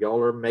 Y'all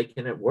are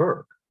making it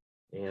work,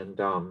 and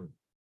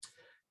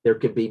there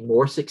could be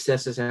more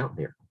successes out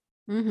there.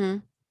 Hmm.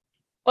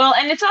 well,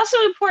 and it's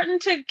also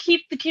important to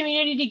keep the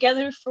community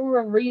together for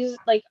a reason,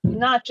 like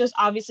not just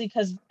obviously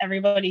because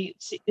everybody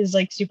is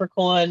like super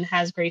cool and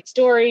has great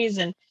stories,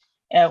 and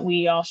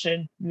we all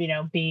should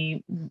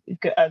be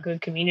a good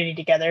community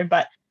together,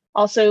 but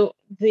also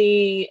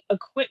the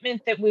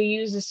equipment that we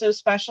use is so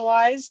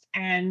specialized.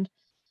 And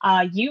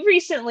you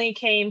recently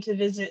came to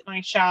visit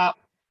my shop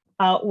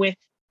with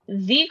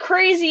the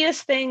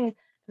craziest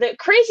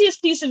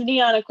piece of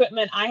neon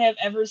equipment I have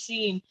ever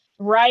seen,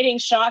 riding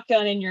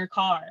shotgun in your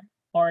car,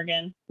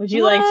 Morgan. Would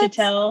you like to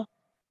What?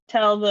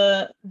 tell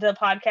the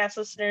podcast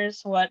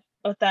listeners what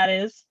that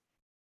is?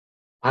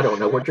 I don't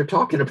know what you're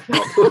talking about.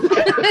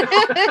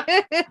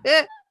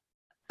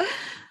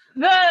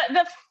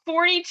 The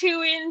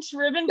 42-inch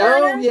ribbon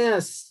burner. Oh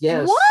yes.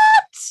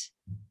 What?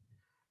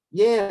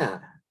 Yeah.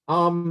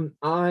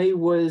 I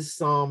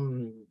was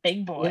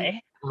Big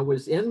boy. I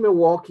was in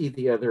Milwaukee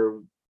the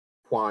other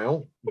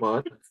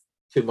month,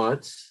 2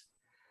 months,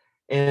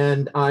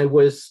 and I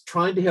was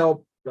trying to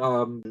help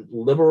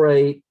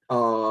liberate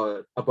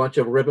a bunch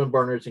of ribbon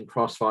burners and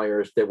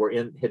crossfires that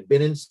had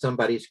been in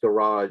somebody's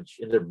garage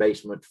in their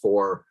basement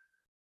for,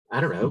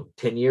 I don't know,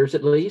 10 years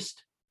at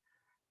least.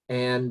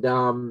 And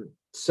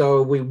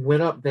so we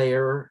went up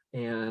there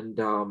and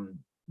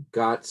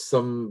drug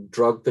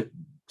the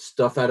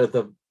stuff out of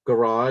the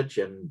garage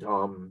and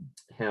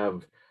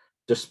have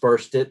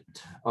dispersed it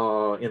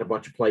in a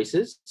bunch of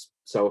places.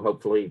 So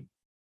hopefully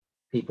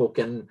people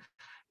can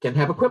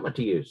have equipment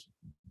to use.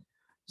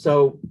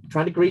 So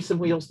trying to grease some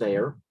wheels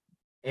there.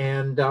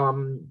 And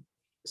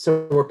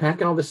so we're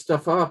packing all this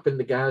stuff up, and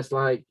the guy's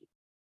like,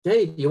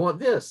 "Hey, do you want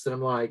this?" And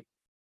I'm like,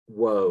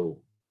 "Whoa."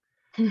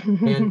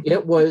 And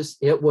it was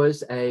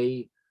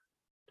a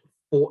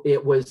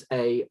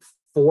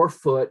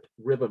 4-foot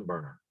ribbon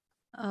burner.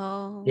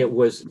 Oh, It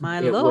was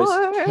my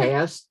Lord.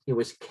 It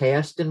was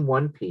cast in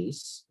one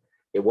piece.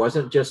 It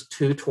wasn't just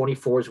two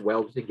 24s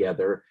welded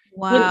together.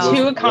 wow. With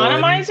two One-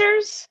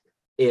 economizers.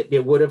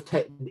 It would have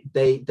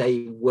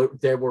they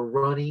were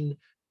running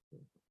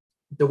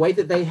the way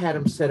that they had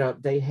them set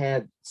up. They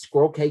had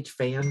squirrel cage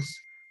fans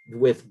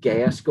with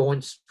gas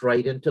going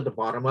straight into the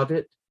bottom of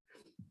it.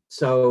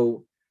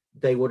 So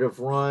they would have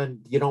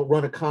you don't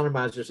run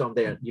economizers on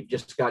there. You've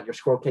just got your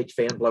squirrel cage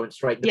fan blowing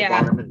straight into the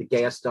bottom and the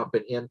gas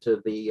dumping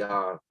into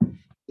the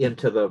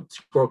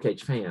squirrel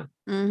cage fan.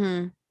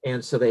 Mm-hmm.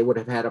 And so they would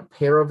have had a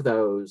pair of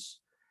those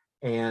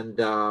and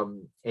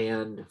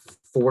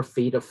 4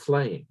 feet of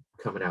flame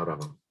coming out of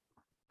them.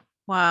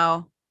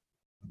 Wow.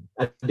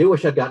 I do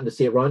wish I'd gotten to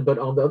see it run, but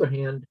on the other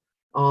hand,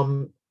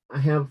 I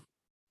have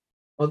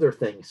other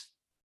things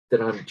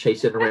that I'm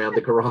chasing around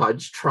the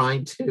garage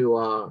trying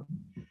to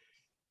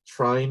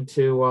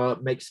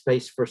make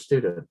space for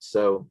students.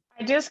 So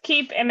I just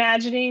keep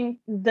imagining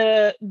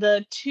the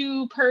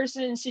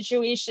 2-person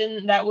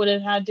situation that would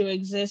have had to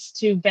exist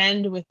to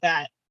bend with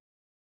that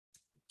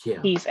yeah,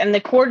 piece, and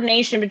the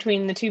coordination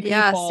between the two people.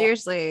 Yeah,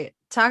 seriously.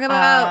 Talk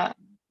about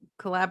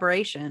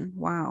collaboration.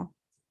 Wow.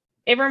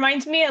 It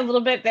reminds me a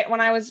little bit that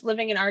when I was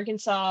living in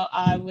Arkansas,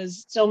 I was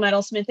still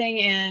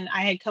metalsmithing, and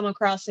I had come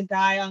across a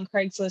guy on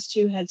Craigslist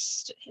who had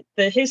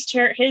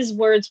his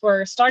words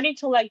were starting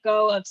to let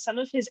go of some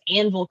of his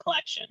anvil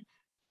collection.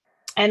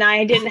 And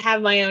I didn't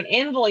have my own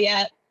anvil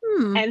yet.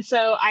 And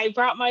so I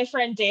brought my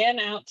friend Dan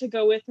out to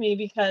go with me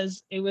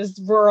because it was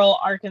rural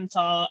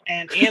Arkansas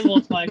and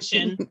anvil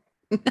collection.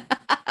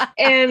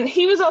 And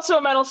he was also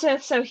a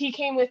metalsmith, so he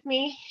came with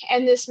me.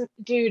 And this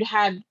dude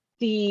had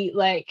the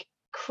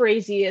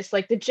craziest,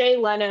 like the Jay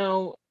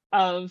Leno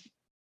of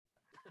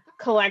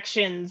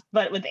collections,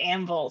 but with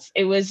anvils.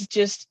 It was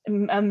just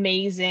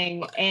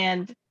amazing.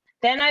 And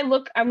then I'm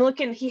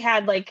looking, he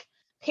had like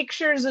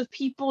pictures of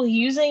people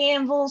using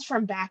anvils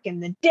from back in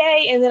the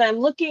day. And then I'm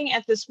looking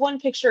at this one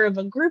picture of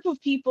a group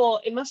of people.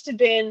 It must have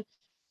been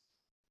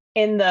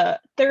in the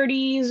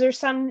 30s or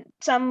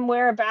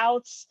somewhere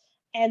abouts.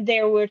 And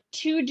there were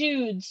two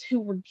dudes who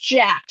were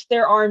jacked.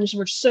 Their arms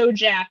were so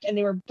jacked, and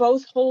they were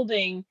both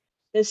holding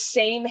the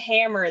same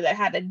hammer that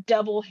had a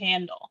double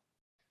handle.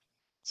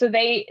 So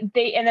they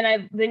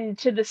and then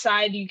to the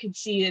side you could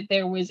see that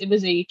it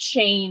was a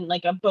chain,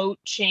 like a boat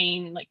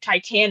chain, like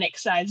Titanic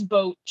size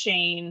boat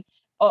chain,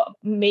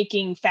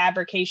 making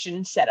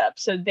fabrication setup.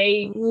 So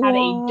they had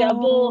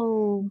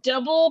a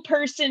double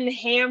person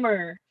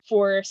hammer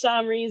for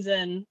some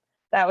reason.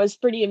 That was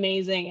pretty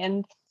amazing.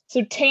 And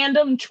so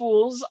tandem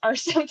tools are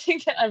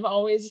something that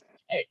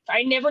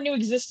I never knew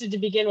existed to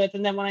begin with.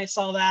 And then when I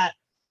saw that,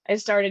 I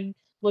started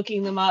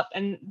looking them up,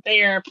 and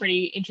they are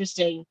pretty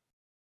interesting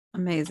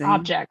Amazing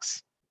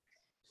objects.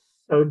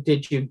 So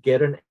did you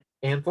get an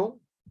anvil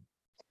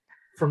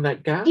from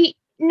that guy?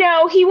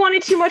 No, he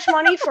wanted too much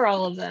money for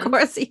all of them. Of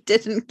course, he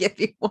didn't give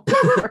you one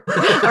for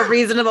a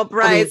reasonable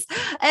price.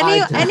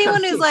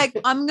 Anyone who's like,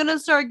 I'm gonna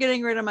start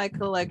getting rid of my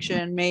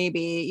collection,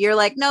 maybe you're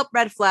like, nope,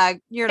 red flag.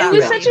 You're not. It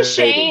was ready. such a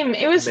shame.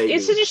 It's Maybe.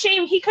 such a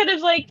shame. He could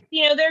have, like,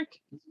 there are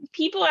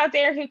people out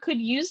there who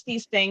could use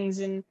these things,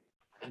 and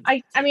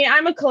I mean,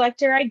 I'm a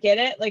collector. I get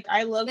it. Like,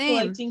 I love Same.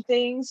 collecting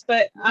things,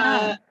 but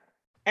Yeah.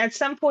 at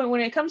some point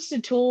when it comes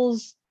to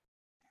tools,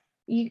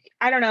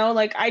 I don't know.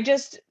 Like, I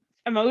just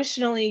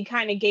emotionally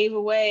kind of gave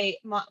away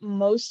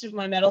most of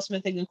my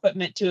metalsmithing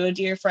equipment to a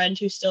dear friend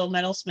who still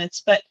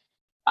metalsmiths, but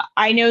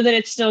I know that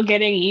it's still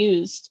getting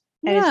used,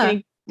 and it's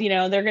going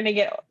to, they're going to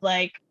get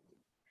like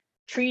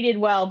treated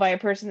well by a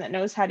person that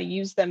knows how to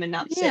use them and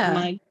not sit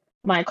in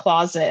my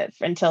closet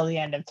until the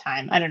end of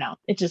time. I don't know.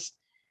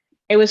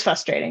 It was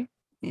frustrating.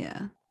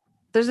 Yeah.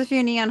 There's a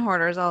few neon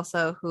hoarders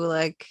also who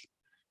like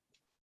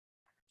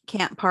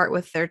can't part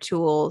with their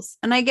tools.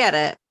 And I get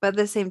it, but at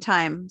the same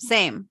time,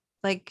 same.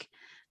 Like,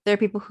 there are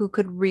people who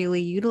could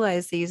really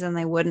utilize these, and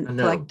they wouldn't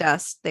collect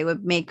dust. They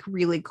would make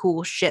really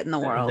cool shit in the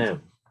world. I know.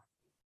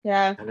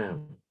 Yeah. I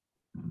know.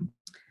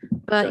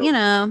 But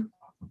So,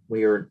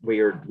 we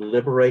are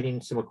liberating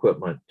some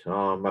equipment.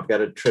 I've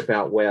got a trip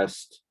out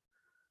west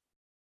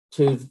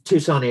to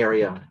Tucson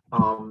area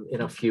in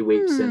a few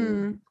weeks,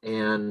 and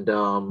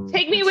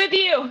take me with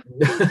you.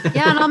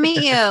 Yeah, and I'll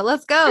meet you.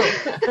 Let's go.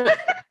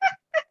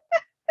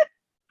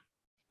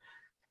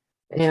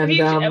 And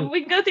we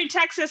can go through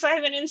Texas. I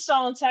have an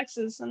install in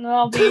Texas, and then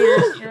I'll be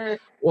your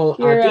well,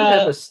 I do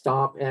have a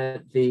stop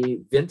at the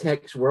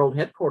Vintex World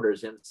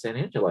Headquarters in San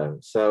Angelo.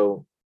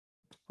 So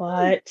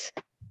what?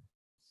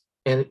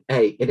 And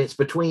it's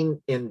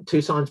in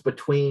Tucson's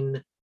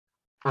between.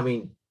 I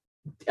mean,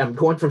 I'm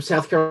going from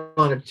South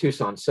Carolina to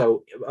Tucson,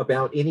 so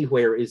about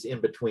anywhere is in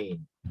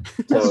between.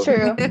 That's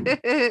true.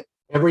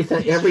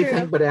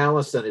 Everything but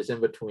Allison is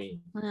in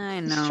between. I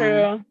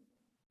know.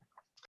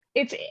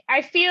 It's true.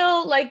 I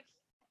feel like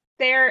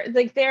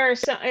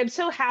I'm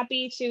so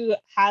happy to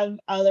have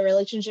the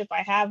relationship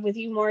I have with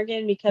you,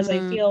 Morgan, because I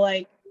feel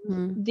like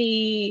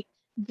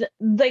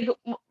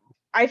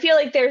I feel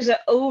like there's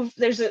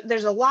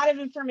a lot of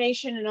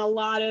information and a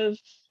lot of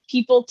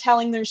people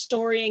telling their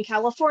story in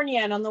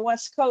California and on the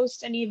West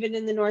Coast and even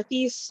in the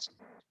Northeast,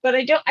 but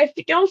I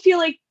don't feel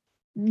like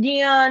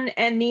neon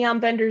and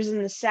neon benders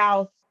in the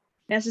South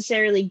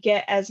necessarily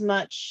get as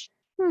much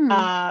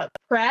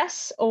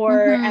press or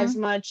as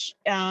much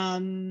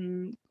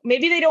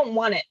maybe they don't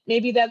want it.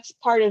 Maybe that's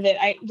part of it.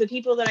 The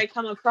people that I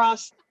come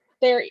across,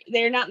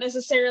 they're not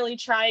necessarily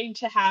trying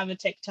to have a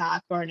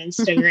TikTok or an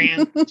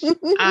Instagram.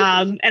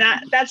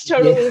 That's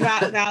totally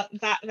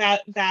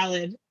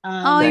valid.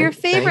 Your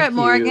favorite,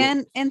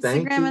 Morgan.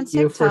 Instagram and TikTok. Thank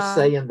you for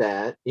saying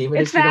that,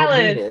 even it's if you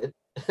valid. don't mean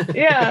it.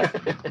 Yeah.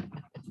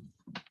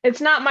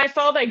 It's not my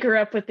fault I grew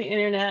up with the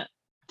internet.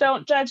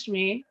 Don't judge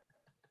me.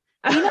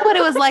 You know what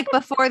it was like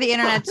before the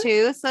internet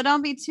too, so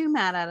don't be too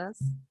mad at us.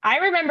 I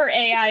remember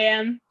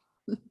AIM.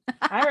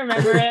 I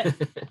remember it.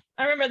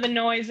 I remember the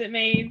noise it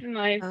made, and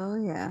I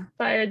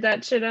fired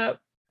that shit up.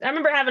 I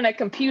remember having a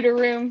computer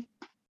room.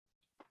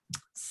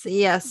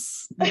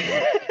 Yes.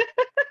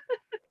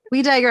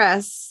 We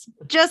digress.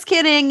 Just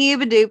kidding.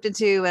 You've been duped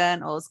into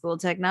an old school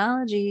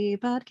technology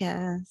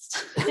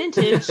podcast.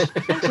 Vintage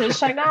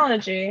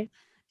technology.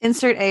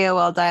 Insert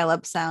AOL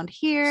dial-up sound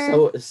here.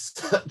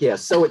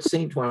 So it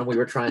seemed when we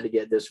were trying to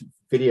get this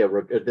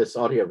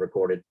audio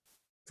recorded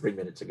 3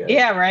 minutes ago.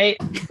 Yeah, right.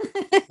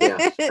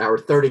 Yeah, our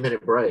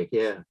 30-minute break.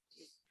 Yeah.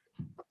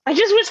 I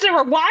just wish there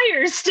were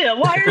wires still.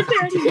 Why aren't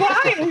there any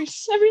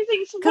wires?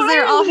 Everything's because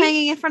they're all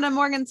hanging in front of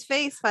Morgan's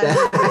face 5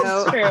 minutes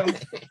ago. That's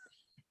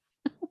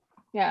true.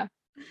 Yeah.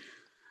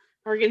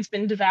 Morgan's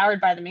been devoured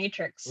by the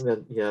Matrix.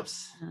 Yep.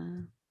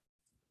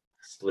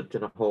 Slipped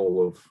in a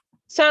hole of.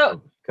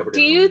 So,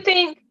 do you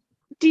think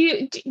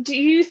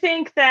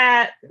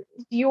that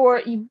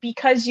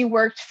because you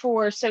worked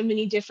for so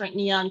many different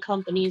neon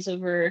companies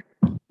over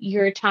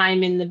your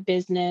time in the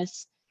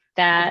business,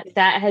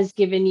 that has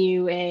given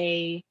you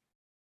a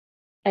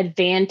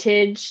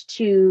advantage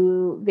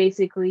to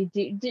basically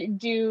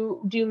do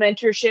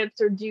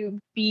mentorships or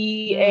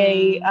be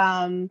a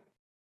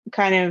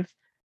kind of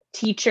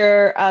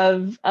teacher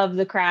of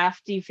the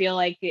craft? Do you feel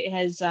like it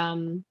has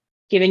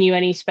given you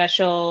any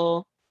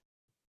special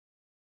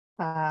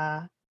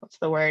what's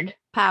the word?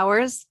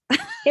 Powers.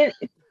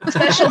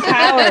 Special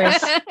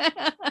powers.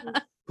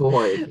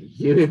 Boy,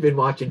 you have been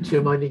watching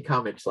too many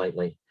comics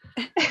lately.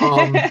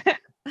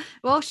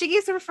 Well, she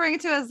keeps referring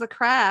to it as The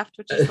Craft,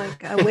 which is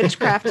like a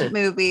witchcraft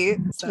movie.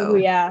 So Oh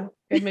yeah,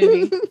 good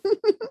movie.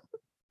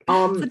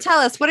 So tell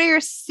us, what are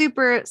your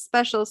super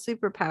special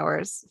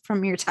superpowers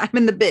from your time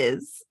in the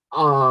biz?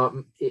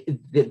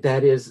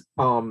 That is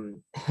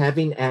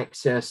having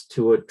access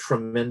to a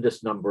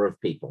tremendous number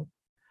of people.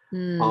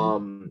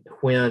 Well,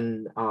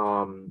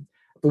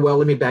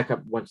 let me back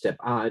up one step.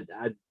 I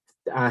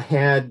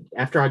had,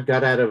 after I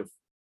got out of,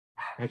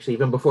 actually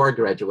even before I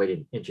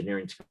graduated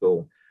engineering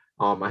school,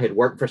 I had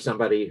worked for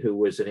somebody who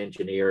was an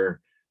engineer,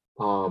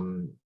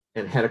 and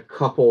had a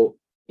couple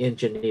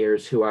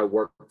engineers who I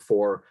worked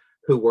for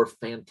who were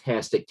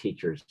fantastic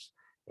teachers,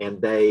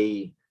 and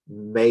they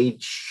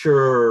made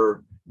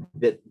sure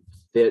that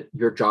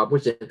your job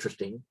was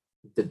interesting,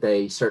 that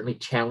they certainly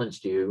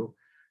challenged you,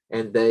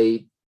 and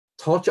they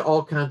taught you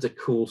all kinds of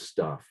cool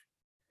stuff.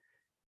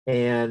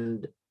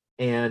 And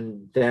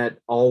that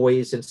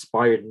always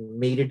inspired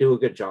me to do a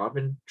good job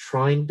and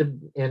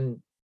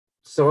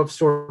so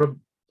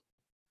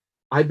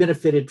I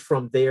benefited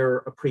from their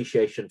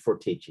appreciation for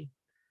teaching,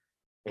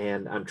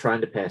 and I'm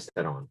trying to pass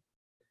that on.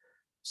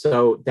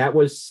 So that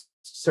was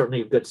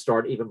certainly a good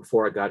start, even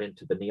before I got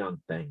into the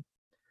neon thing.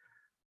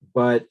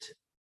 But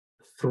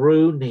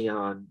through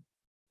neon,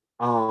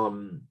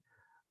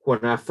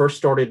 when I first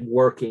started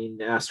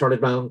working, I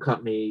started my own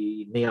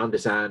company, Neon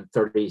Design,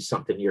 30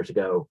 something years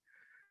ago.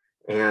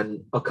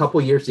 And a couple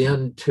years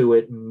into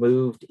it,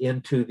 moved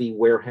into the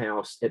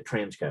warehouse at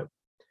Transco.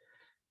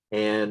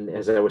 And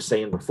as I was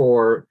saying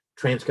before,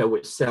 Transco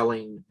was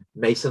selling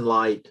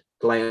Masonite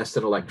glass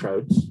and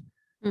electrodes.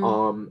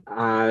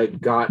 I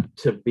got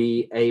to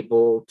be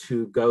able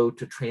to go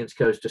to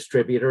Transco's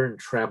distributor and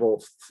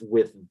travel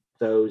with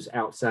those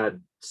outside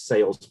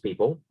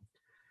salespeople.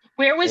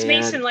 Where is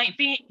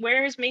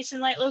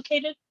Masonite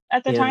located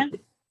at the time?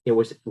 It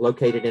was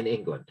located in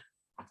England.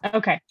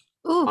 Okay.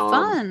 Ooh,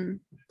 fun.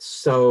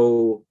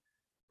 So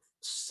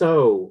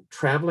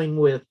traveling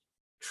with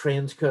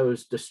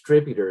Transco's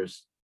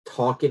distributors,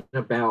 talking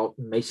about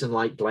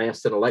Masonite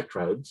glass and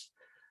electrodes,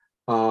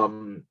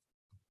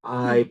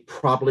 I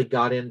probably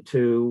got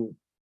into,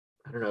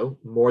 I don't know,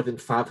 more than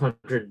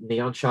 500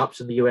 neon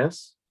shops in the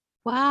US.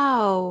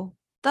 Wow,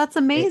 that's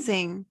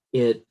amazing.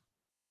 It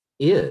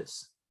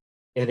is.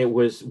 And it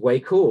was way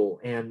cool.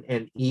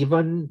 And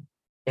even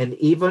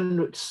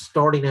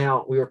starting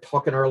out, we were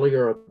talking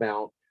earlier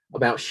about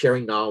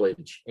sharing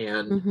knowledge,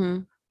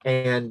 and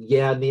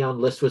yeah, Neon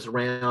List was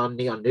around,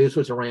 Neon News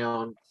was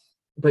around,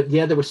 but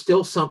yeah, there was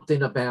still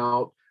something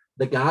about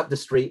the guy up the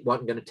street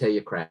wasn't going to tell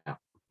you crap.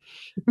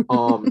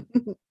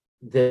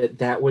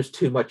 That was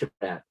too much of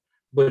that.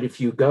 But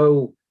if you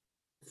go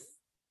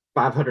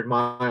 500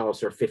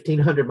 miles or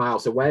 1,500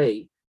 miles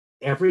away,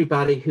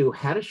 everybody who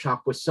had a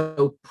shop was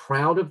so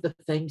proud of the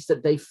things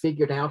that they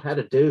figured out how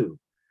to do.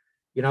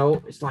 You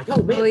know, it's like,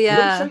 oh man, let me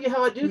show you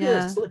how I do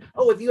this.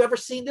 Oh, have you ever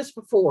seen this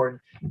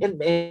before?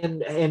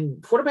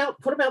 And what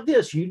about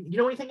this? You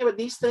know anything about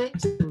these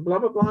things? And blah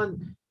blah blah.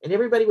 And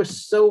everybody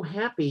was so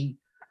happy,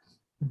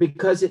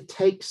 because it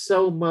takes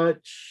so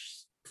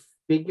much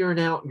figuring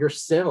out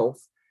yourself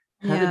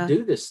how to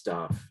do this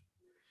stuff.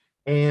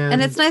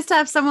 And it's nice to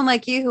have someone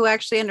like you who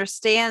actually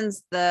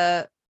understands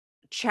the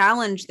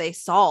challenge they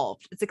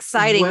solved. It's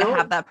exciting to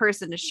have that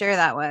person to share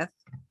that with.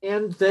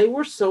 And they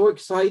were so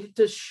excited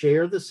to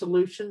share the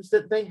solutions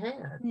that they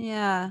had.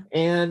 Yeah.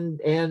 And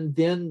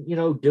then, you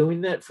know,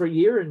 doing that for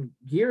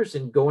years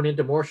and going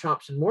into more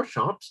shops and more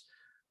shops,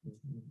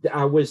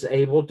 I was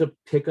able to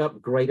pick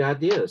up great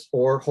ideas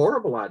or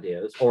horrible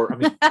ideas. Or, I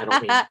mean, I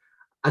don't mean,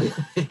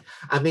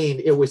 I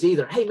mean, it was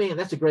either, hey man,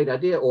 that's a great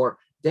idea, or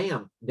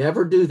damn,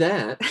 never do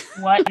that.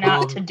 What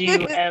not to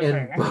do ever.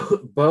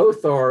 And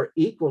both are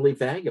equally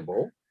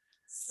valuable.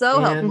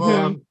 So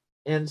helpful.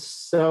 And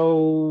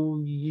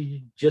so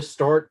you just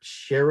start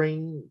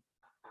sharing,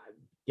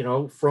 you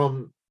know,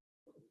 from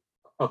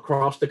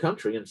across the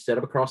country instead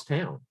of across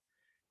town.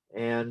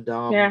 And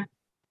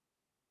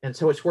and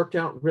so it's worked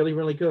out really,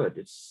 really good.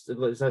 It's,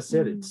 as I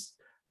said, it's,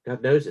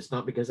 God knows, it's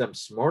not because I'm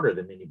smarter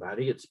than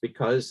anybody. It's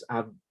because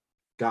have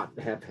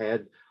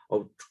had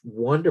a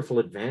wonderful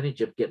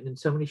advantage of getting in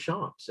so many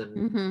shops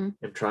and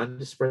trying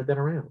to spread that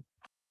around.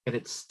 And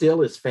it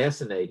still is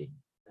fascinating.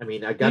 I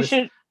mean, I got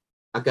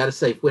to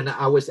say, when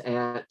I was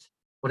at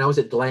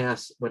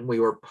Glass, when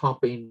we were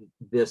pumping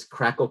this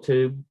crackle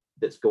tube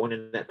that's going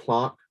in that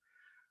clock,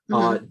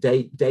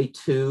 day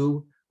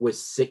 2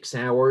 was 6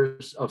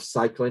 hours of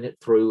cycling it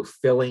through,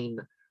 filling,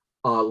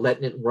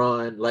 letting it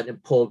run, letting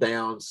it pull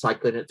down,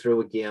 cycling it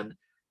through again.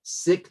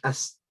 I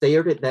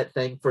stared at that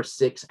thing for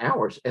 6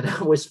 hours, and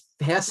I was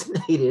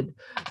fascinated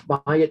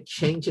by it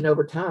changing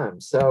over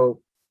time.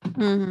 So,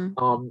 Mhm.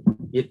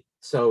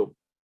 so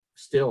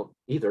still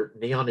either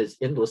Neon is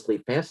endlessly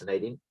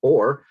fascinating,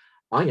 or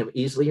I am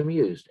easily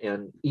amused,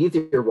 and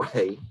either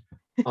way,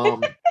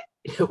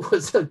 it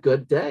was a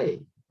good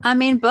day. I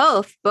mean,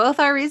 both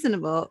are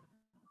reasonable.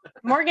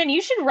 Morgan,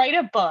 you should write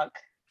a book.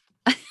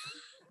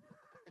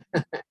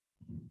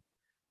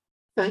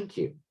 Thank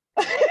you.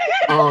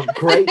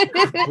 Great,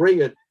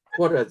 brilliant.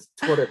 What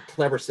a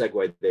clever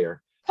segue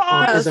there.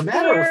 As a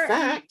matter of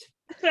fact,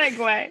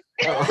 segue.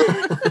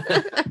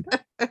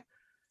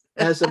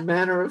 As a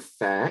matter of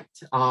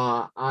fact,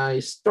 I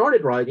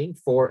started writing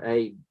for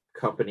a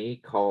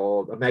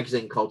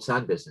magazine called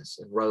Sign Business,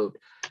 and wrote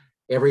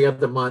every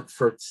other month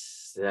for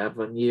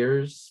 7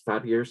 years,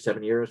 5 years,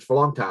 7 years, for a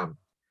long time.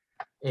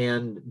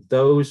 And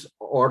those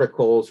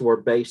articles were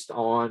based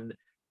on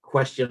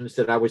questions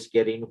that I was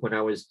getting when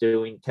I was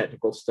doing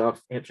technical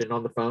stuff, answering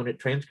on the phone at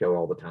Transco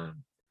all the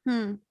time.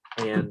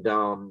 And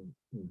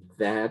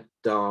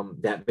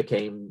that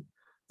became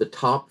the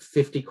top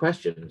 50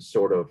 questions,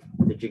 sort of,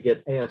 did you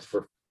get asked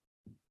for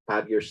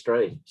 5 years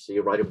straight? So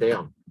you write them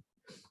down.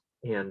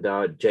 And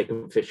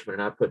Jacob Fishman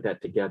and I put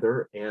that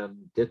together,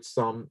 and it's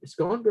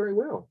going very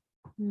well.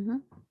 Mm-hmm.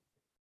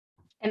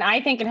 And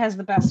I think it has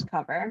the best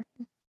cover.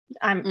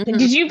 Mhm.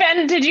 Did you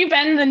bend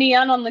the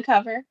neon on the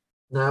cover?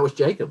 No, it was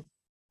Jacob.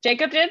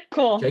 Jacob did?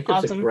 Cool.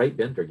 Jacob's awesome. a great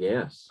bender,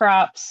 yes.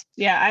 Props.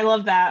 Yeah, I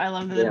love that. I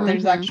love that Yeah.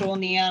 there's Mhm. actual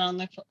neon on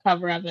the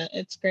cover of it.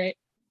 It's great.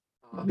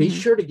 Be Mhm.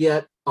 sure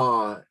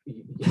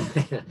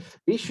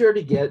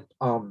to get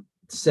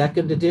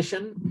second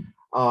edition.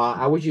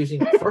 I was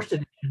using first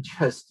edition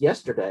just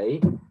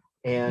yesterday,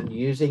 and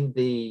using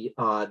the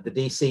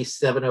DC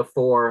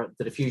 704,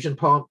 the diffusion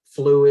pump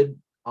fluid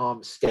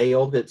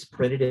scale that's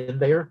printed in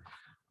there.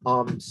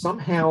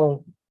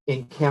 Somehow,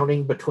 in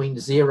counting between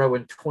 0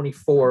 and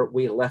 24,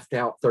 we left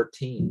out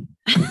 13.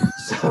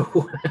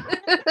 So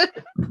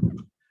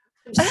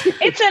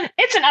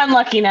It's an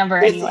unlucky number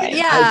anyway.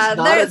 Yeah, it's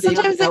not there- a damn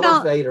sometimes they don't-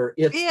 elevator.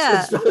 It's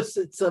Yeah.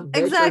 it's a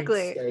measuring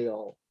Exactly.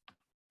 scale.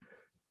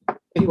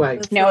 Anyway,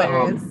 That's No,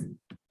 hilarious.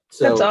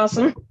 so That's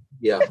awesome.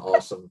 yeah,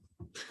 awesome,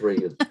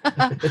 brilliant.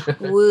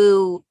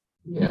 Woo.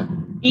 Yeah,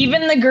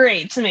 Even the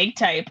greats make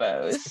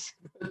typos.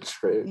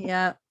 true.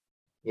 Yeah.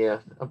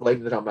 Yeah, I'm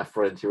blaming it on my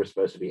friends who were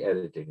supposed to be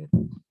editing it.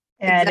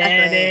 Exactly.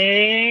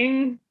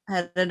 Editing.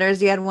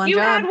 Editors, you had one You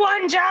job. had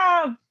one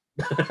job.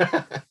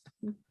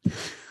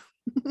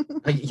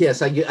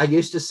 Yes, I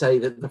used to say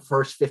that the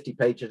first 50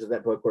 pages of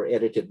that book were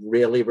edited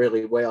really,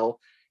 really well,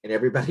 and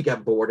everybody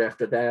got bored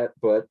after that.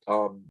 But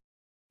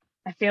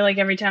I feel like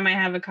every time I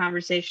have a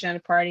conversation at a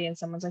party and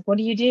someone's like, "What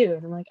do you do?"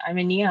 And I'm like, "I'm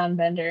a neon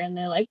bender," and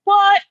they're like,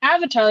 "What?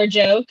 Avatar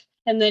joke?"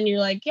 And then you're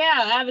like,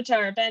 "Yeah,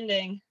 Avatar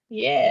bending,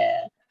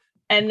 yeah."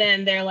 And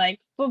then they're like,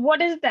 "But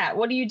what is that?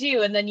 What do you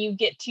do?" And then you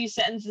get 2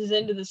 sentences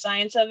into the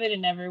science of it,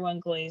 and everyone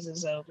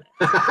glazes over.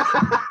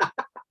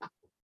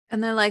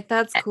 And they're like,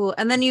 that's cool.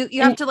 And then you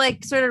have to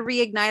like sort of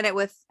reignite it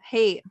with,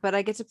 hey, but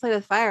I get to play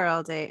with fire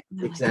all day. And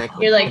they're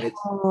exactly. You're like,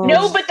 oh.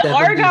 No, but the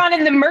 70 argon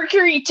and the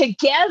mercury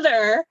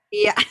together.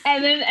 Yeah.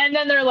 And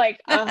then they're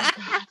like, "Oh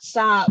God,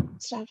 stop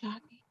talking."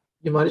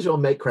 You might as well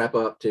make crap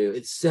up too.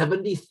 It's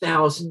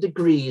 70,000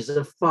 degrees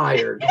of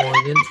fire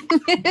going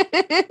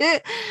in,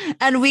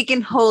 And we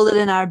can hold it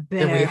in our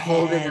bare and we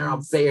hold it in our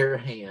hands. bare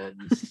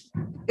hands.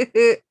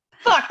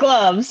 Fuck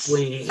gloves.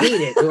 We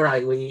heat it,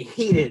 right? We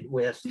heat it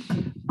with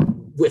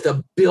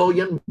 1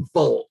 billion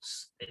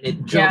volts, and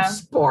it jumps Yeah.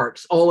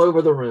 sparks all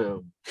over the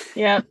room.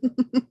 Yep.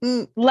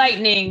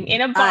 Lightning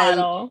in a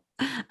bottle.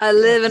 I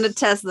live in a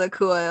Tesla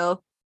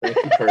coil. Thank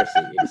you, Percy.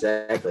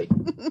 Exactly.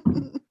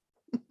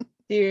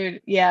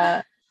 Dude,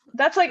 yeah.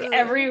 That's like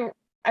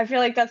I feel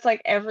like that's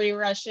like every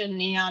Russian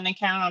neon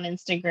account on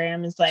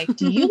Instagram is like,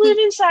 "Do you live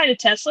inside a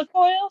Tesla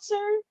coil,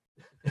 sir?"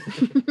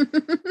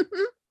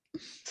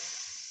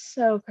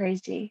 So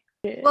crazy.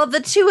 Well, the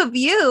two of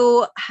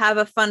you have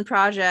a fun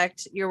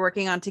project you're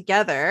working on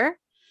together.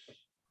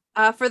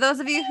 For those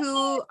of you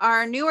who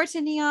are newer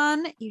to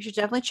Neon, you should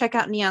definitely check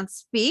out Neon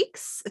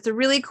Speaks. It's a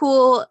really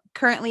cool,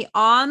 currently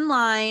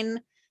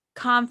online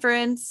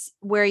conference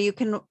where you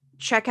can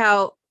check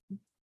out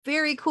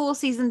very cool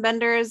seasoned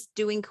vendors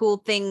doing cool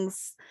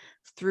things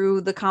through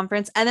the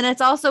conference. And then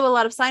it's also a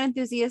lot of sign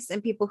enthusiasts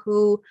and people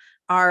who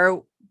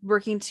are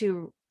working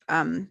to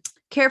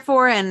care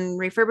for and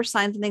refurbish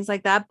signs and things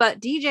like that. But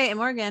DJ and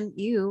Morgan,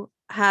 you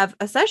have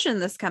a session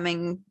this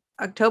coming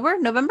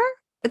November?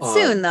 It's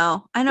soon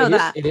though. I know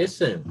that. It is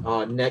soon.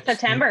 Next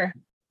September.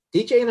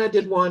 DJ and I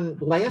did one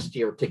last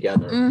year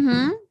together,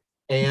 Mm-hmm.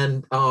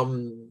 and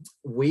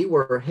we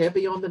were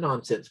heavy on the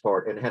nonsense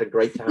part and had a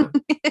great time.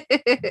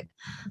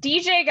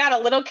 DJ got a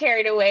little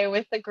carried away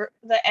with the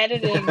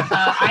editing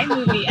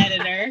iMovie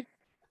editor.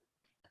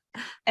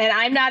 And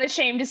I'm not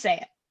ashamed to say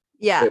it.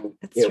 Yeah, it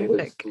it's it was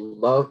terrific.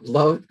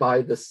 loved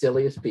by the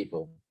silliest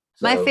people.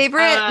 My So,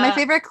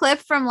 favorite clip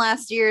from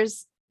last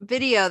year's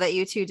video that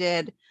you two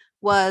did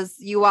was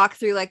you walk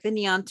through like the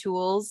neon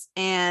tools,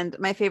 and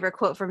my favorite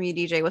quote from you,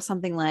 DJ, was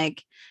something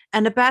like,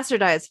 "And a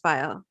bastardized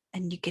file,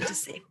 and you get to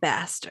say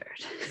bastard."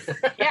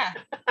 Yeah.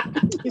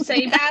 You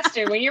say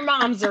bastard when your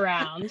mom's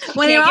around. She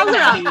When your can't get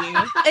mom's mad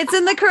at you. It's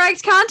in the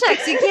correct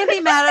context. You can't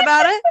be mad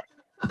about it.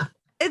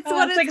 It's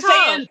what it's like called.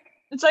 saying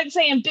it's like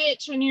saying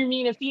bitch when you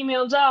mean a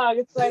female dog.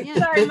 It's like, Yeah.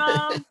 sorry,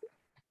 mom.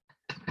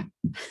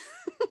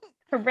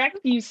 Correct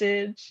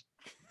usage.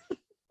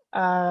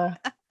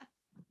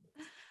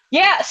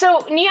 Yeah,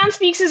 so Neon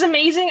Speaks is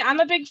amazing. I'm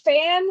a big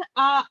fan.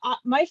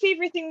 My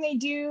favorite thing they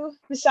do,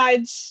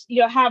 besides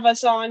have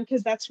us on,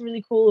 because that's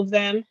really cool of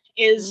them,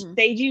 is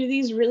they do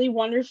these really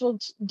wonderful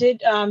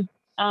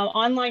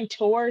online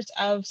tours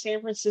of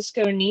San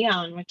Francisco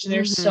Neon, which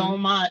there's so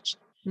much.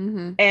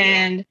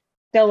 And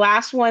the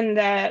last one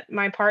that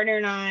my partner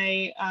and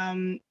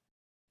I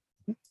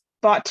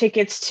bought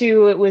tickets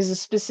to, it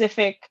was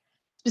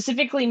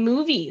specifically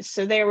movies.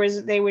 So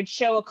they would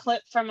show a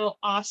clip from an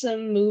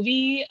awesome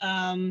movie.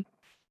 Some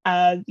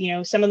of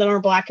them are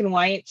black and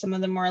white, some of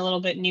them are a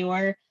little bit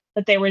newer,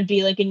 but there would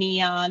be like a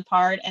neon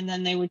part, and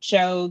then they would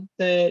show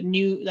the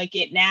new, like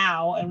it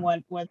now, and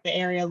what the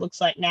area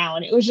looks like now.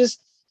 And it was just,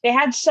 they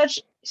had such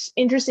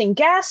interesting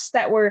guests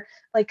that were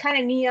like kind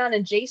of neon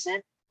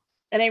adjacent.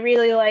 And I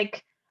really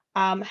like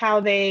how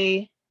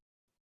they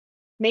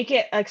make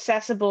it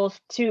accessible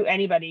to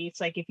anybody.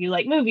 It's like if you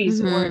like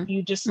movies, or if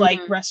you just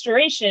like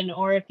restoration,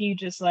 or if you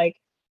just like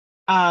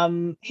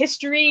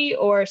history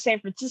or San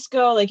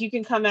Francisco, like you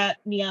can come at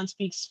Neon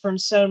Speaks from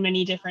so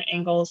many different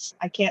angles.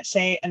 I can't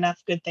say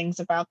enough good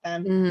things about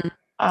them.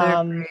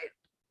 I'm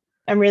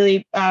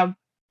really I'm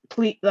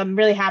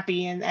really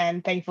happy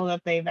and thankful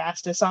that they've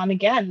asked us on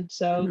again.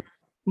 So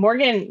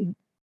Morgan,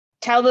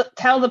 tell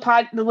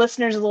the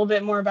listeners a little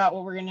bit more about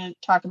what we're going to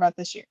talk about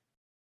this year.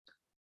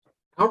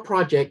 Our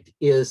project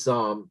is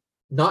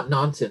not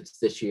nonsense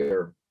this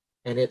year,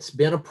 and it's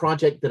been a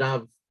project that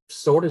I've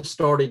sort of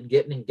started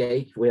getting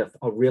engaged with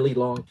a really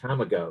long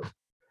time ago.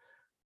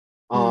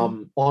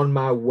 On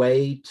my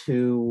way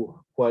to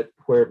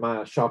where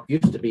my shop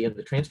used to be in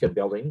the Transco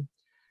building,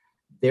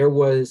 there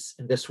was,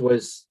 and this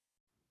was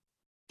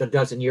a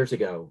dozen years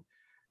ago,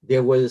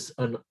 there was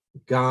a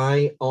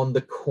guy on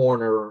the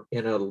corner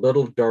in a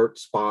little dirt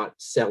spot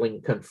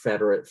selling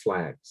Confederate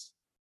flags.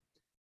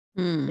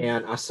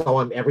 And I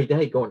saw him every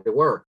day going to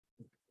work.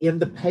 In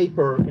the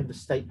paper, in the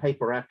state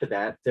paper after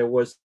that, there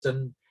was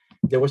an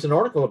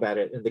article about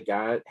it, and the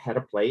guy had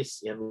a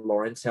place in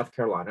Lawrence, South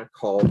Carolina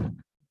called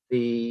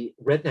the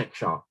Redneck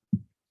Shop.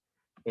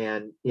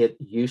 And it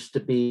used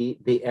to be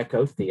the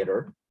Echo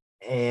Theater.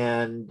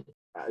 And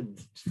I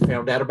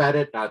found out about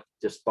it. I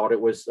just thought it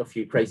was a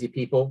few crazy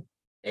people.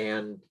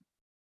 And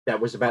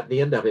that was about the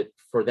end of it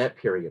for that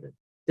period.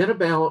 Then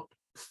about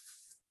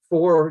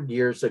 4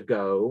 years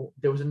ago,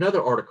 there was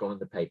another article in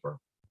the paper,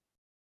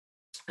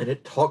 and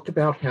it talked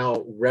about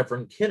how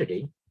Reverend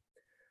Kennedy,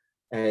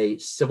 a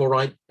civil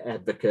rights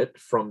advocate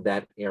from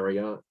that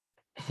area,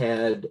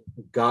 had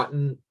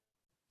gotten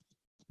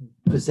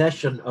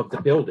possession of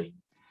the building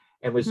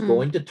and was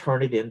going to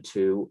turn it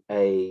into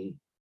a,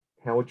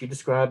 how would you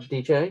describe,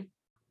 DJ?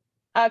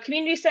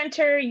 Community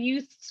center,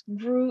 youth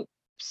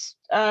groups,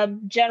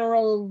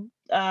 general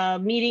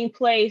meeting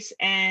place,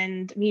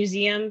 and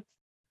museum.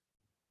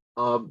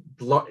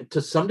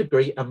 To some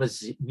degree, a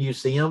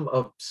museum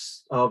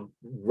of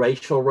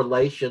racial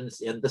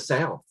relations in the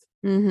South,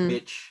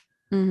 which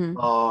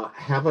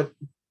haven't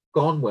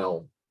gone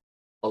well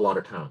a lot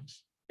of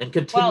times, and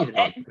continue to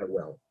not go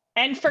well.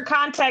 And for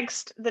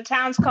context, the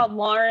town's called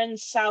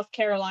Lawrence, South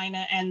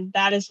Carolina, and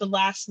that is the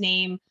last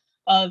name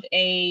of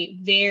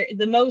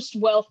the most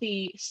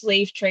wealthy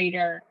slave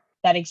trader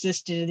that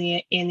existed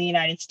in the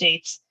United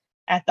States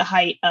at the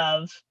height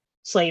of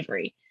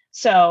slavery.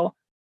 So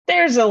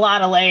there's a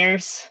lot of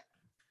layers.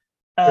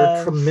 There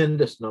are a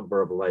tremendous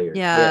number of layers.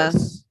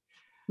 Yes.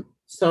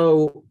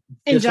 So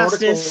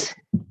injustice.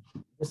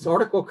 This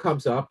article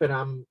comes up,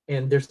 and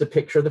there's the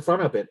picture of the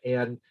front of it,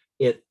 and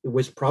it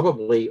was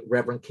probably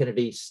Reverend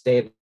Kennedy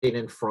standing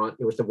in front.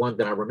 It was the one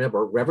that I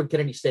remember. Reverend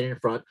Kennedy standing in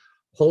front,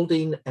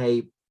 holding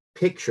a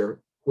picture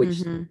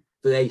which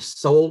they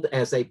sold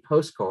as a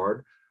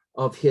postcard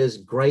of his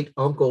great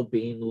uncle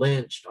being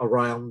lynched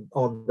around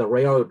on the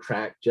railroad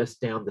track just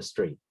down the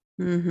street.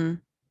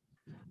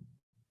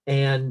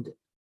 And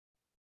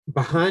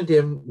behind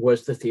him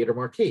was the Theater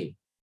Marquis.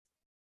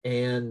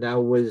 And I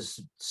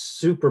was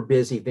super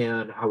busy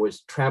then. I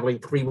was traveling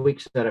 3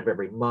 weeks out of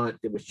every month.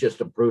 It was just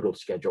a brutal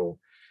schedule.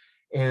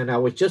 And I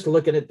was just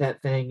looking at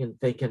that thing and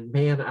thinking,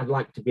 man, I'd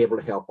like to be able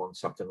to help on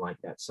something like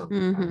that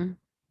sometime.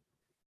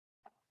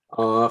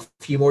 A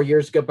few more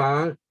years go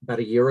by. About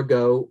a year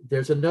ago,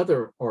 there's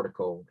another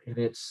article, and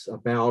it's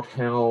about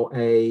how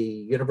a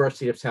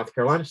University of South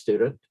Carolina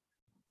student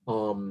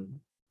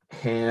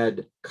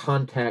had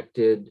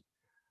contacted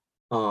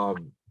the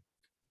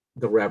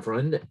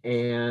Reverend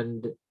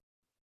and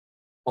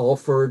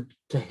offered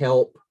to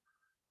help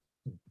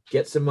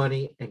get some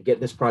money and get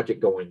this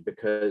project going,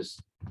 because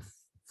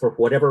for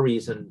whatever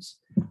reasons,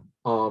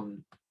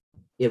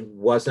 it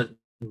wasn't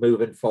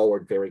moving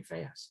forward very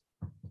fast.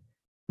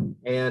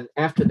 And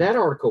after that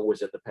article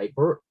was in the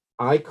paper,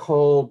 I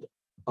called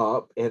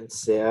up and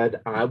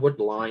said I'd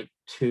like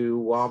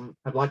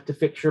to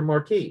fix your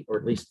marquee, or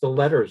at least the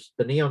letters,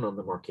 the neon on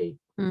the marquee.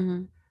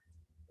 Mhm.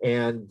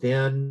 And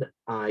then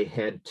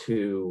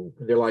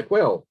they're like,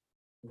 well,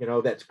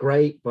 that's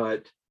great,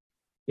 but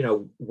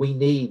we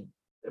need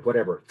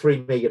whatever,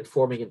 $3 million,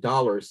 $4 million,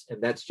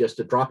 and that's just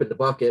a drop in the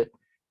bucket.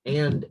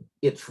 And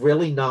it's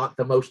really not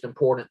the most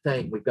important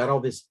thing. We've got all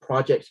these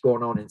projects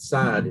going on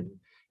inside,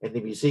 and the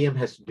museum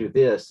has to do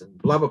this and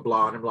blah, blah,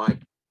 blah. And I'm like,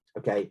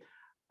 okay,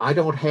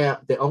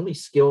 the only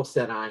skill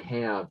set I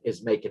have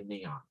is making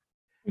neon.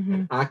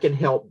 Mhm. I can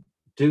help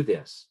do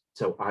this.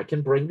 So I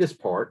can bring this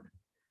part,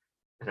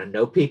 and I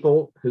know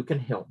people who can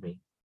help me.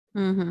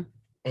 Mhm.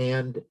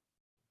 And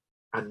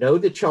I know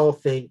that y'all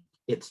think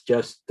it's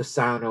just the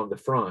sign on the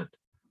front,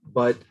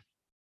 but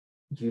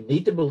you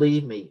need to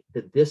believe me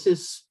that this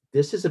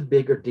is a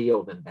bigger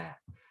deal than that.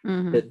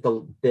 Mhm.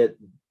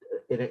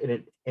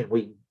 And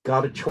we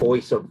got a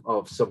choice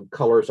of some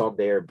colors on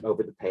there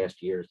over the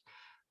past years.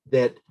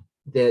 That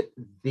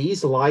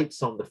these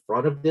lights on the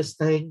front of this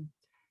thing,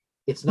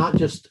 it's not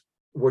just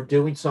we're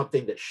doing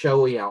something that's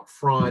showy out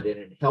front and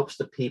it helps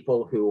the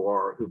people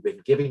who've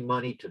been giving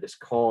money to this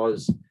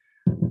cause.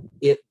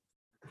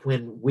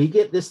 When we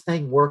get this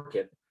thing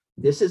working,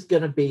 this is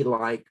going to be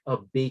like a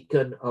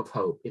beacon of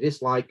hope. It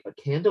is like a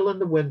candle in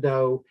the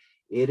window.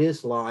 It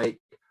is like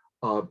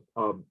a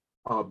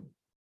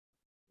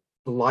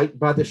light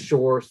by the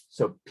shore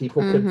so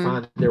people can Mhm.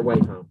 find their way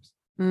homes.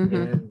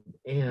 Mhm.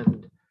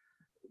 And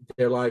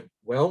they're like,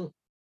 well,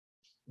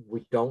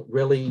 we don't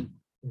really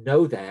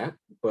know that,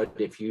 but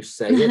if you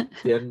say it,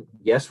 then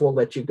yes, we'll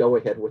let you go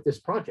ahead with this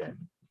project.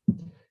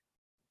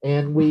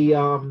 And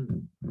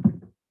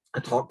I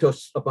talked to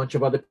a bunch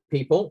of other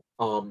people,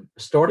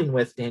 starting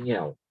with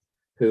Danielle,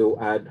 who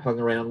I'd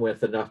hung around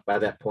with enough by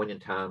that point in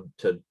time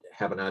to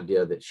have an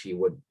idea that she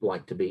would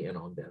like to be in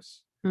on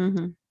this.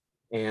 Mhm.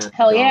 And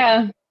Hell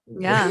yeah.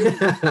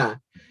 Yeah.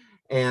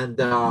 and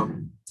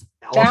Down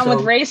also,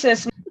 with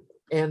racist.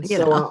 and You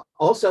so know. I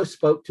also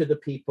spoke to the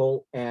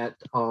people at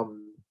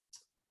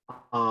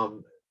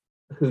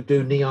who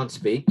do Neon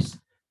Speaks,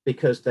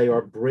 because they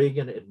are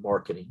brilliant in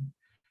marketing.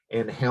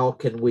 And how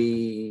can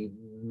we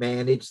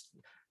manage?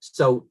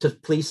 So to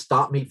please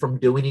stop me from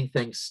doing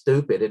anything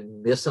stupid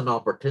and miss an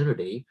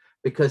opportunity,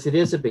 because it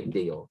is a big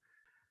deal.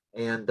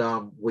 And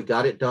we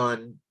got it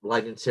done,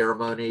 lighting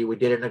ceremony. We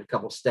did it in a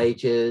couple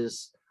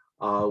stages.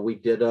 We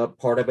did a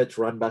part of it's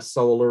run by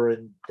Solar,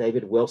 and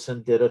David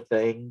Wilson did a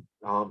thing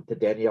that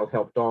Danielle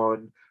helped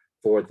on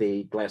for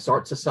the Glass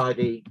Art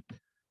Society.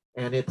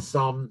 And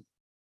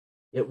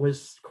it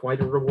was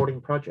quite a rewarding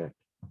project.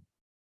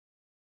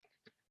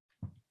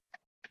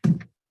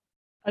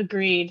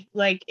 Agreed.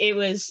 Like, it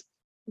was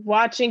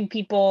watching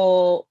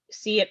people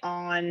see it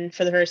on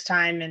for the first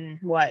time in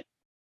what,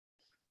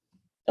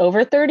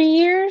 over 30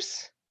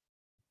 years?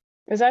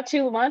 Is that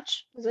too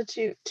much? Is it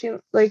too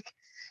like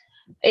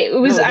it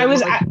was? No, I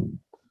was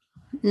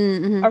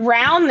Mhm.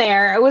 around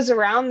there. I was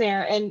around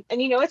there, and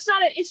it's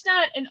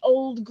not an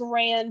old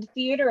grand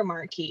theater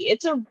marquee.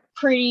 It's a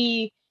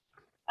pretty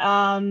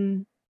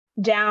down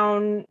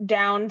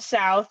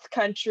south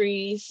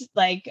countries,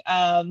 like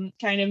kind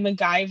of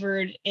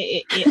MacGyvered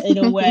in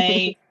a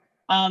way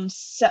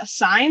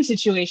sign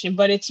situation,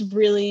 but it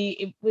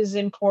was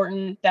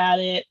important that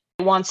it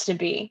wants to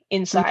be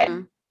inside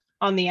Mhm.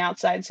 on the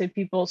outside, so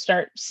people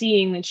start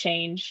seeing the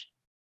change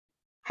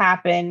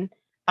happen.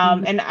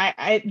 Mhm. And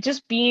I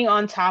just being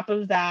on top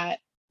of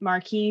that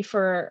marquee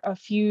for a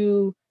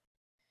few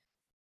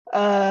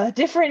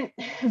different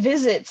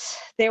visits,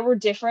 there were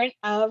different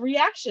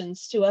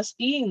reactions to us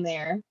being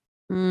there.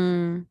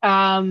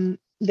 Mm.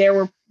 There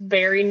were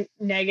very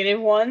negative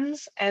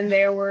ones, and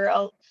there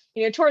were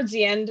towards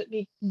the end,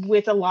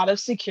 with a lot of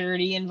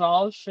security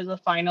involved for the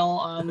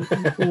final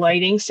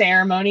lighting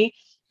ceremony,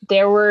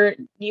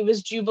 it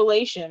was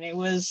jubilation. It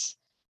was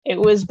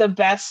the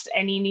best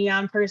any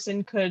neon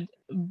person could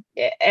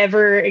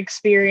ever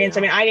experience. Yeah.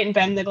 I mean, I didn't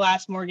bend the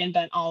glass. Morgan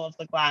bent all of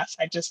the glass.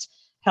 I just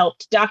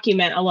helped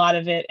document a lot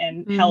of it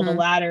and held a Mhm.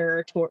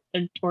 ladder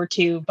or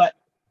two. But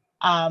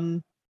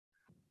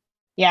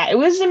yeah, it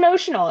was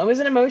emotional. It was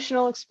an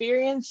emotional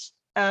experience.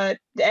 And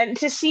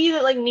to see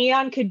that like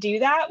neon could do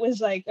that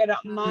was like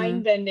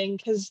mind bending,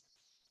 because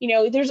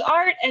there's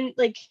art, and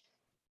like,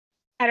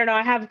 I don't know,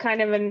 I have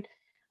kind of an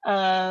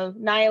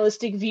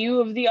nihilistic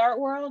view of the art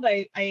world.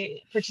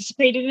 I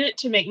participated in it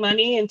to make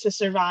money and to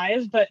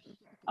survive, but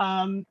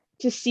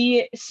to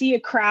see a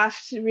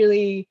craft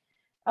really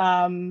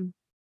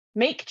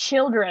make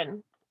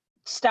children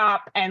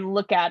stop and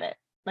look at it.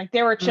 Like,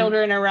 there were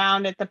children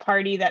around at the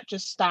party that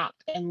just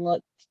stopped and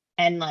looked,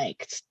 and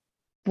like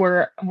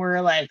were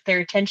like, their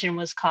attention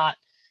was caught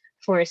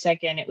for a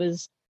second. It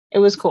was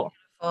cool.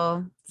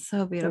 Oh,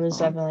 so It beautiful. was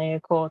definitely a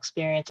cool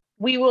experience.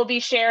 We will be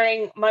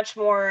sharing much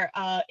more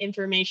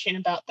information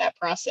about that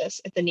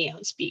process at the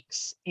Neon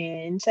Speaks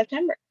in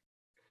September.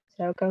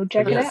 So go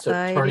check it out. So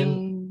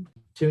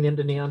tune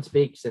into Neon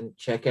Speaks and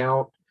check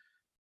out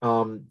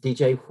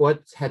DJ.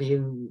 How do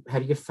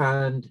you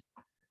find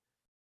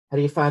how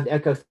do you find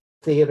Echo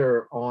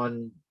Theater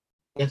on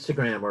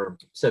Instagram or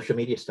social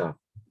media stuff?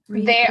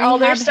 All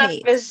their Rehab stuff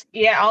hate. is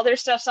all their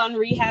stuff's on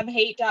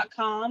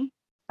rehabhate.com.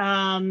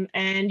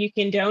 And you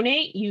can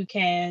donate, you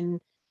can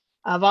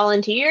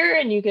volunteer,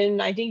 and you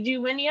can, I think,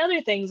 do many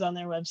other things on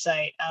their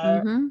website.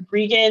 Mhm.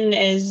 Regan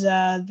is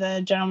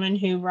the gentleman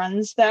who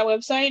runs that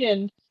website,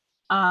 and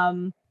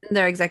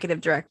Their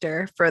executive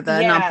director for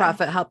the Yeah.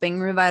 nonprofit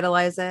helping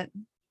revitalize it.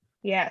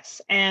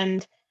 yes,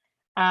 and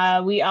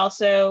we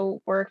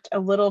also worked a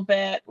little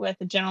bit with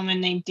a gentleman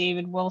named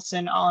David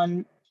Wilson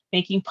on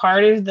making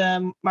part of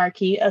the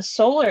Marquis a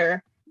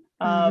solar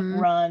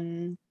Mhm.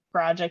 run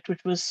project,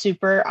 which was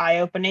super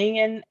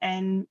eye-opening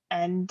and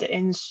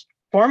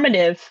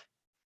informative.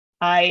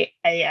 I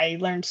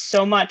learned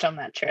so much on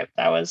that trip.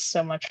 That was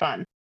so much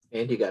fun.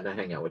 And you got to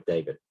hang out with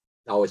David.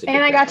 Always a And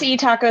good I got to time. eat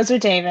tacos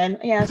with David.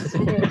 Yes,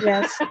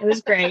 yes, it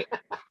was great.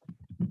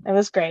 It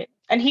was great.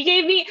 And he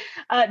gave me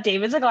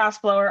David's a glass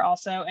blower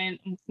also, and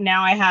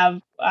now I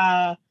have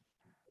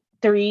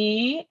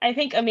 3, I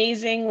think,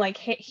 amazing, like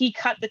he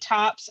cut the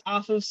tops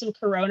off of some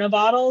Corona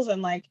bottles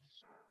and like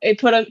it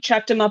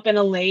chucked them up in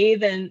a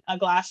lathe, and a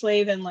glass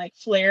lathe, and like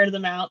flared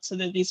them out so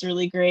that these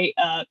really great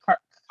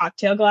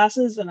cocktail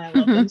glasses, and I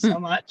love them so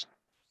much.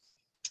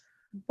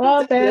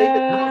 Love I don't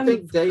them.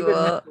 think David Cool.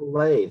 had a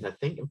lathe.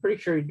 I'm pretty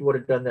sure he would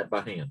have done that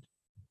by hand.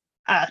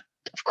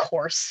 Of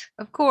course.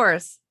 Of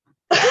course.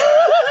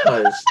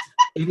 Because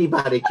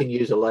anybody can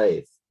use a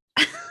lathe.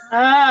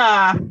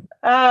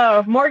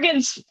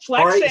 Morgan's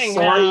flexing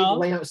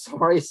now.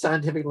 Sorry,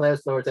 Scientific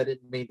Glass Blowers. I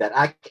didn't mean that.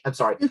 I'm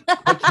sorry.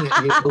 I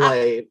can't use a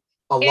lathe.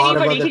 A lot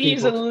of Anybody other can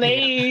use a people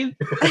lathe.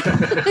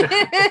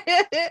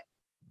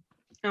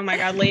 Oh my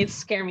god, lathes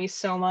scare me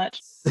so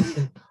much.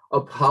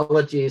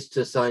 Apologies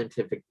to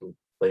scientific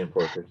lamp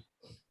workers.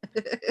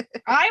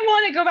 I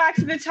want to go back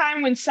to the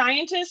time when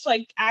scientists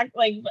act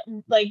like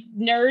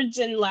nerds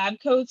in lab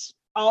coats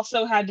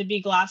also had to be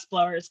glass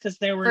blowers, because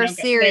there were For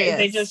serious.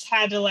 they just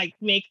had to like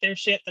make their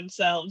shit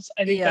themselves.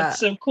 I think Yeah. that's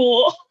so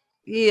cool.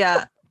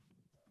 Yeah.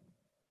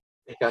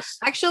 I think I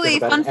Actually,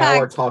 spent fun about an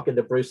hour fact. talking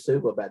to Bruce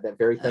Suba about that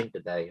very thing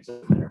today.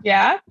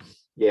 Yeah,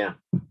 Yeah.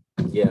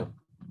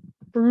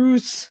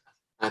 Bruce.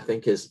 I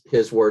think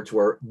his words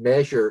were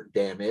measure,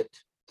 damn it.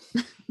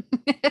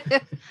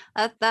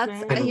 That's I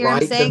And hear him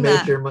write the saying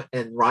that. measurement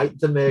and write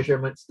the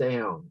measurements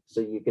down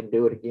so you can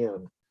do it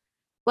again.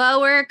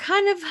 Well, we're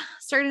kind of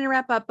starting to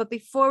wrap up, but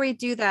before we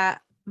do that,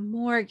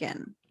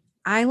 Morgan,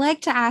 I like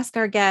to ask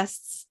our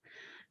guests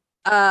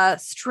a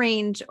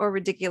strange or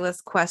ridiculous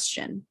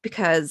question,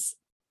 because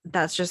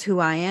that's just who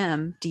I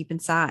am deep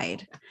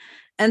inside.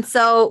 And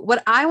so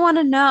what I want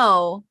to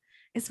know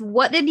is,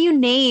 what did you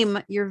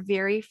name your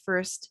very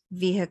first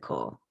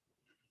vehicle?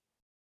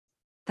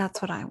 That's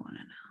what I want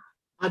to know.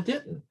 I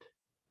didn't.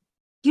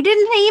 You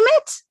didn't name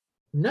it?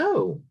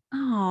 No.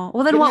 Oh,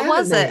 well then It what had a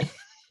was it?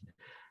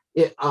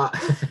 name.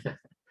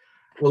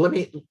 Well, let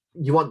me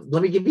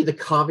give you the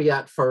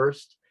caveat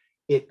first.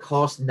 It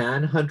cost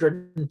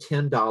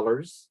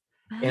 $910.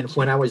 And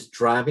when I was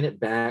driving it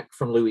back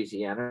from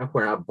Louisiana,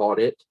 where I bought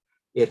it,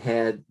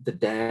 the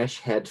dash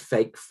had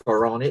fake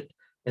fur on it,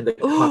 and the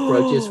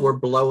cockroaches were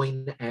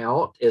blowing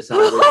out as I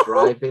was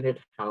driving it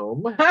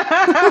home.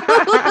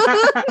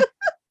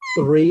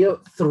 Three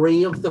of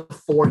the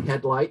 4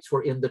 headlights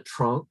were in the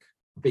trunk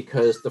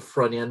because the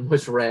front end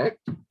was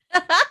wrecked.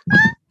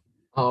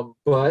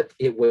 But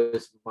it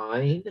was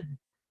mine,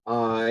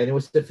 and it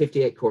was the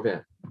 '58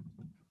 Corvette.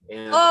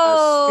 And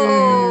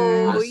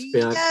I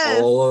spent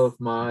yes. all of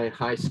my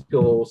high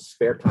school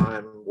spare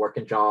time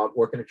working a job,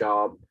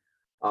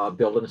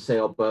 building a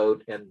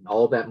sailboat, and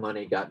all that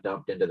money got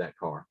dumped into that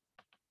car.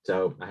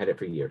 So I had it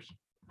for years.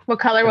 What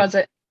color was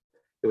it?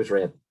 It was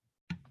red.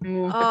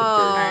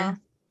 Oh,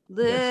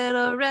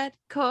 little red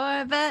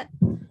Corvette.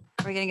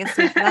 Are we gonna get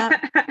sued for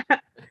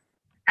that?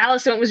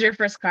 Alice, what was your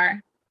first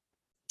car?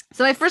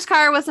 So my first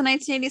car was a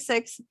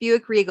 1986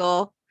 Buick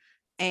Regal,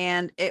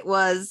 and it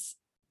was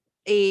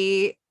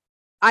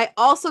I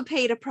also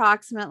paid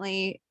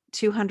approximately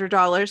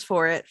 $200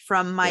 for it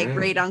from my Dang.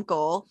 great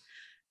uncle,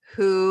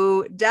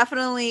 who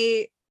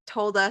definitely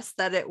told us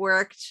that it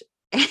worked.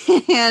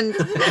 And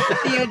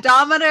the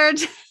odometer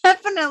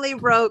definitely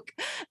broke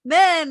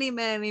many,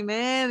 many,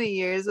 many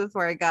years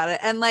before I got it.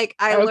 And like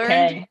I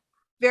learned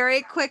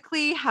very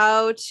quickly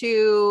how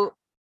to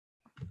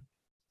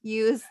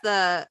use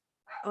the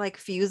like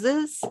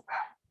fuses.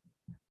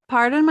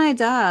 Pardon my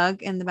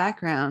dog in the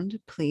background,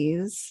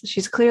 please.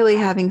 She's clearly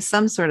having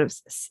some sort of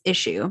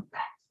issue.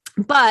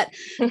 But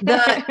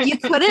you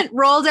couldn't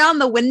roll down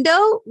the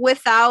window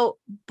without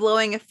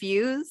blowing a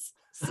fuse.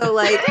 So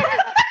like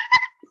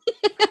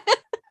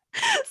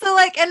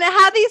and it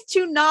had these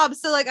 2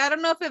 knobs. So like I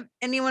don't know if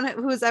anyone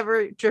who's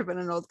ever driven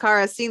an old car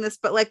has seen this,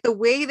 but like the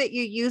way that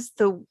you use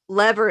the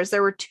levers,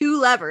 there were 2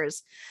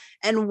 levers.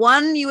 And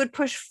one you would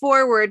push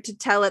forward to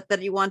tell it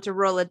that you want to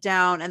roll it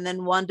down, and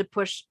then one to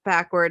push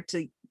backward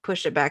to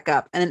push it back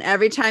up. And then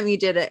every time you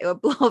did it, it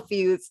would blow a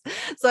fuse.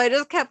 So I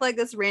just kept like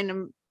this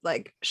random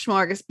like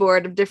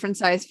smorgasbord of different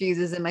size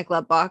fuses in my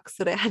glove box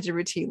that I had to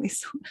routinely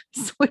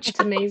switch. It's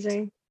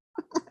amazing.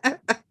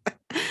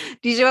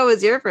 DJ, what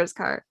was your first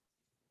car?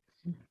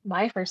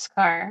 My first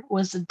car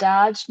was a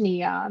Dodge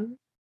Neon.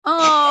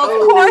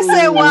 Oh, of course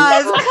it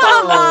was.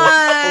 Come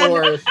Oh, of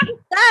on. course.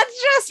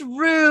 That's just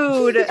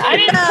rude. I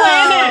didn't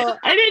plan it.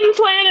 I didn't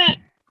plan it.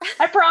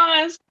 I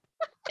promise.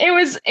 It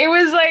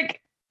was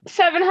like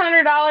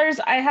 $700.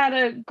 I had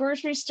a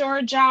grocery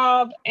store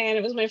job, and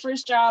it was my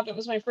first job. It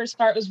was my first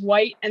car. It was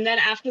white, and then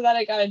after that,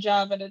 I got a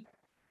job at a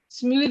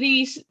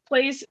smoothie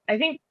place. I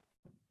think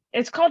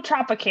it's called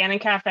Tropicana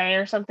Cafe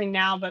or something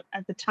now, but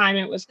at the time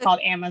it was called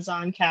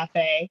Amazon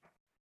Cafe.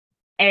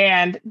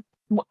 And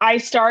I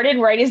started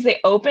right as they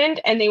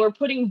opened, and they were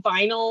putting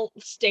vinyl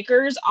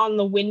stickers on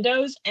the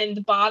windows, and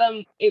the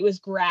bottom, it was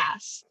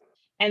grass.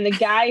 And the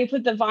guy who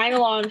put the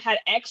vinyl on had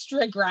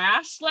extra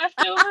grass left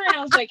over. And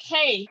I was like,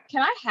 hey,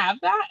 can I have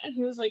that? And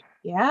he was like,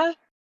 yeah.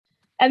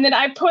 And then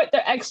I put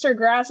the extra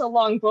grass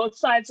along both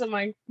sides of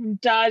my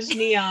Dodge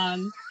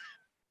Neon.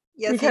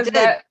 Yes, because you did.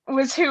 that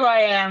was who I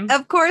am.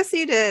 Of course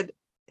you did.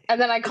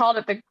 And then I called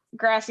it the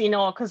Grassy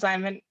Knoll because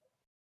I'm an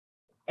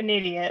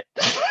idiot.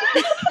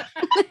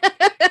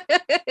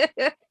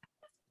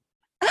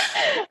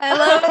 I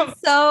love it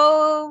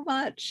so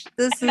much.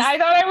 This is I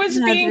thought I was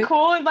being magic.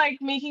 cool and like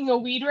making a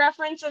weed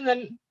reference, and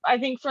then I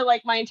think for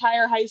like my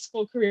entire high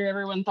school career,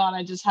 everyone thought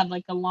I just had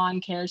like a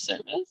lawn care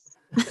service.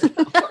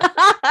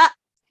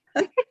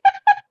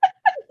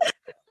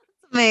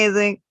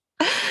 amazing.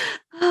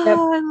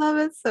 Oh, I love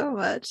it so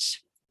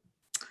much.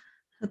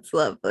 That's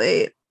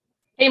lovely.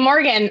 Hey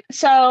Morgan,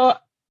 so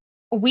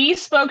we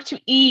spoke to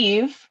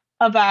Eve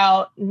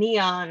about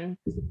neon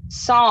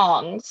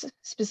songs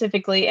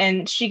specifically,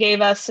 and she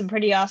gave us some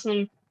pretty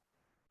awesome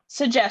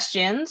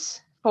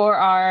suggestions for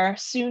our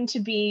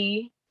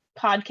soon-to-be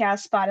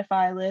podcast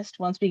Spotify list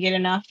once we get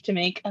enough to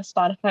make a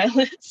Spotify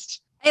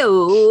list.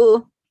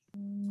 Ew.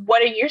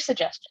 What are your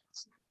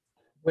suggestions?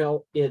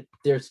 Well,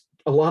 there's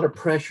a lot of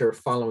pressure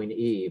following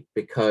Eve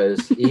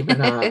because Eve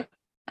and I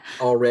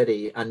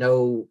already, I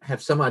know,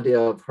 have some idea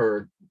of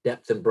her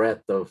depth and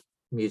breadth of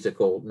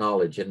musical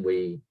knowledge, and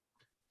we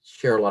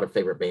share a lot of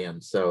favorite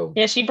bands. So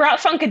Yeah, she brought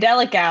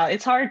Funkadelic out.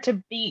 It's hard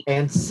to beat.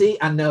 and see,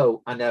 I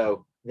know, and damn,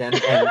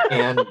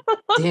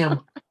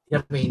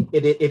 I mean,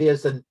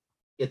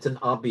 it's an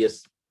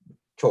obvious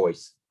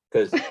choice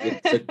because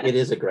it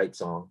is a great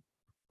song.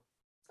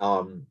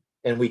 And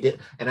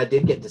I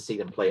did get to see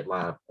them play it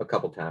live a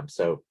couple times,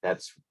 so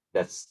that's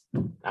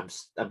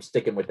I'm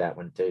sticking with that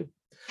one too.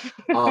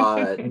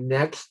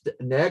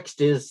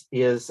 Next is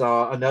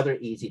another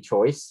easy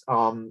choice,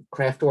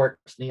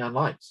 Kraftwerk's Neon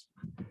Lights,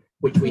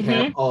 which we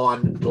have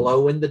on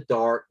glow in the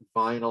dark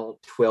vinyl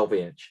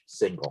 12-inch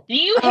single.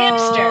 You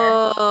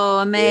hipster. Oh,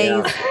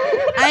 amazing.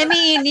 Yeah. I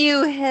mean, you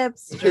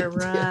hipster,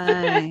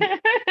 right?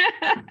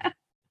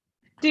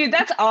 Dude,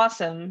 that's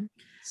awesome.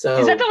 So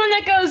Is that the one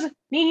that goes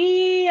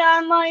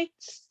neon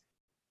lights?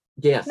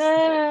 yes. Na,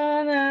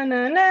 na,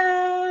 na, na,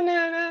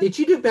 na, na. Did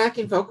you do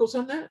backing vocals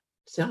on that?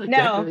 Sounded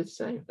No. exactly the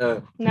same.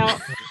 Oh. No,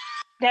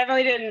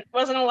 definitely didn't.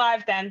 Wasn't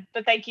alive then,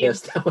 but thank you. Yes,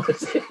 that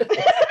was it.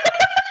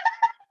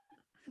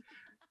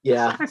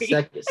 Yeah,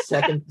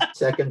 Sorry.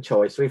 second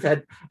choice. We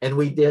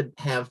did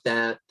have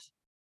that.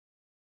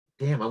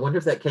 Damn, I wonder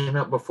if that came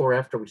out before or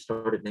after we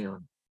started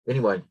Neon.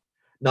 Anyway,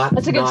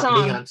 That's a good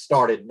song. Neon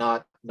started,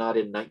 not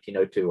in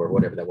 1902 or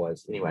whatever that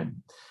was. Anyway,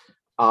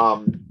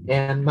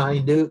 and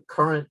my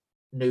current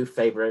new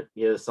favorite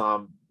is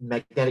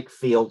Magnetic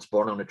Fields,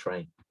 Born on a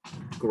Train.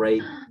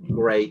 Great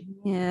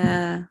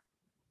Yeah.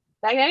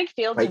 Magnetic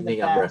Fields great is the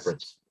Neon best.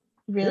 reference.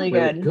 Really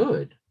They're good.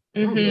 Good.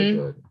 They're really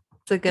good.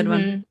 It's a good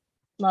one. Mhm.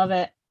 Love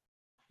it.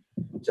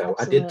 So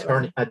I did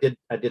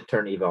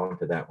turn Eve on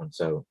to that one.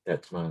 So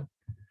that's my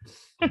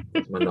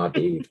nod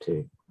to Eve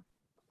too.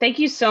 Thank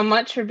you so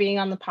much for being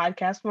on the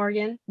podcast,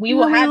 Morgan. We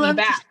Well, will we have you love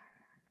to- back.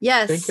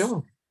 Yes. Thank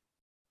you.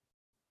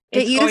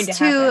 Get It's going used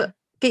to happen.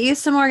 Get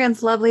used to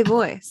Morgan's lovely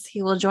voice.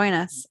 He will join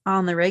us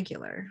on the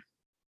regular.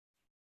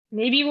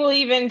 Maybe we'll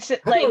even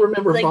I don't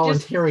remember just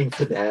volunteering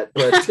for that,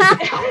 but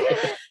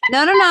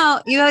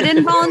No. You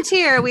didn't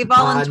volunteer. We No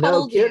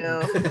voluntold you.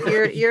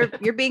 kidding.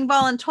 You're being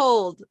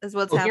voluntold is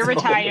what's You're happening. you're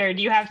retired.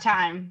 You have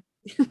time.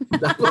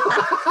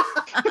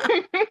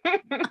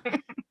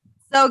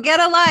 So get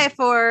a life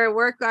or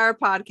work our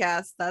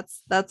podcast.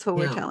 That's what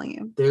we're Yeah. telling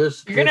you.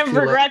 there's You're gonna there's two,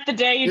 regret the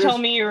day you there's-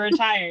 told me you were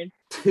retired.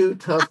 two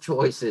tough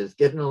choices: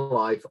 getting a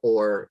life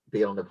or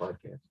be on the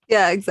podcast.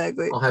 Yeah,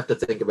 exactly. I'll have to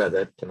think about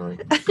that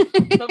tonight.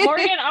 But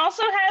Morgan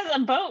also has a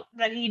boat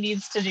that he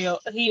needs to do.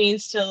 He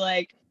needs to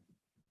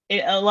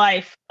a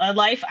life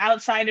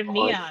outside of A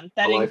life- Neon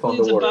that a life on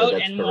includes the a water, boat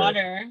that's and correct.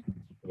 water.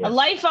 Yes. A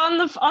life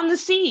on the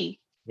sea,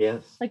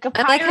 Yes. like a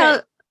I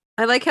pirate.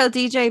 like how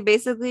DJ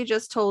basically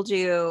just told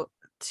you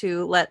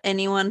to let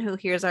anyone who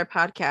hears our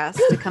podcast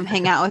to come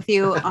hang out with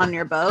you on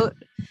your boat.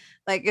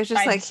 Like it's just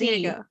By the like here you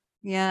sea. go.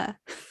 Yeah.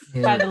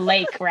 By the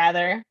lake,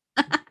 rather.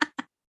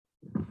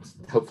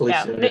 Hopefully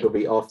Yeah. soon it'll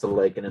be off the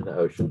lake and in the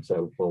ocean.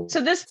 So we'll So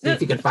this see if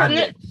you can from find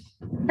it.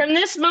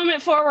 this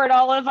moment forward,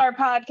 all of our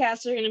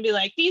podcasts are going to be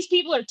like, these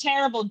people are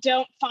terrible.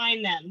 Don't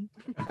find them.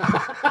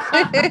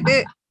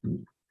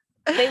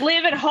 They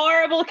live in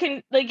horrible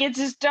it's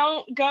just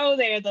don't go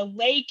there. The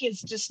lake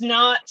is just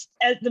not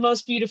the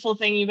most beautiful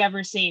thing you've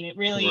ever seen. It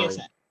really Right.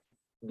 isn't.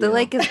 The Yeah,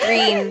 lake is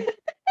green.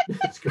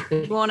 it's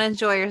great. You won't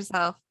enjoy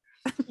yourself.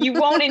 You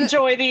won't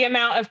enjoy the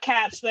amount of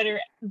cats that are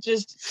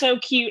just so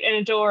cute and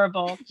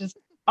adorable just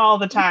all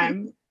the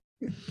time.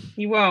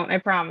 You won't, I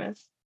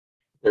promise.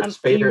 There's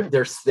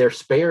there's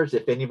spares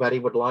if anybody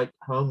would like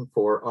home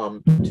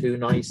for 2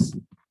 nice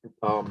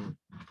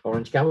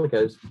orange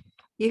calicos.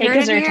 You Hey, heard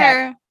 'cause it they're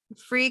here.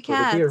 Free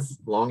Over here, cats.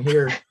 long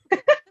hair,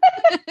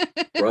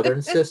 brother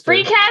and sister.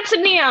 Free cats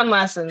and neon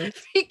lessons.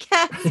 Free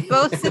cats,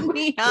 boats, and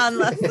neon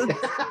lessons.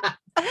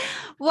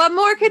 What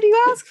more could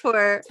you ask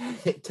for?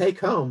 Take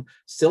home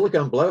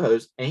silicone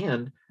blowhose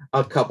and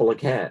a couple of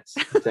cats.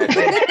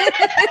 Exactly.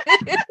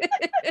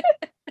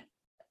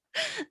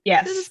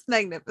 Yes. This is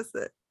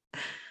magnificent.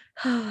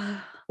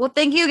 Well,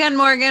 thank you again,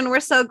 Morgan. We're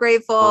so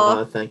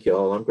grateful. Thank you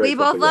all. I'm grateful. We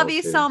both for love y'all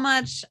you too. so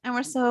much, and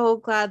we're so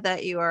glad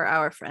that you are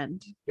our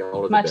friend. Y'all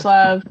are the Much best.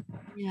 love.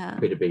 Yeah.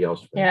 Happy to be y'all's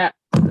friend. Yeah.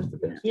 That's the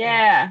best.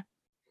 Yeah.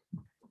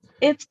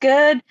 It's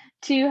good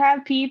to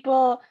have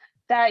people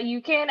that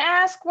you can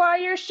ask why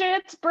your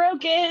shit's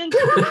broken.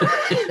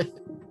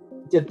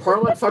 Did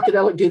Parliament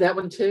Funkadelic do that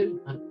one too?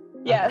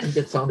 Yes. I think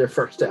it's on their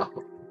first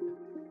album.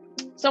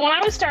 So when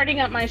I was starting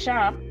up my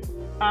shop,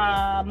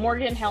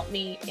 Morgan helped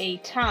me a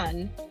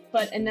ton,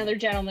 but another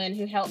gentleman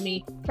who helped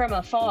me from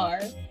afar,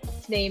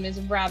 his name is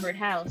Robert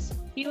House.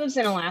 He lives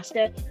in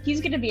Alaska.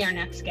 He's going to be our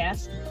next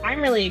guest.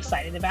 I'm really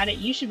excited about it.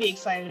 You should be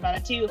excited about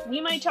it too.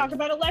 We might talk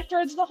about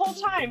electrodes the whole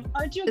time.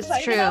 Aren't you It's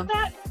excited true. about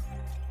that?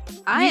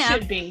 I You am.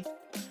 should be.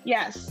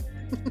 Yes.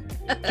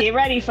 Get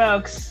ready,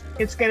 folks.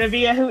 It's going to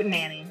be a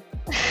hootenanny.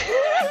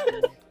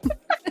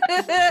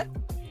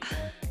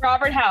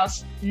 Robert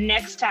House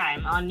next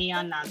time on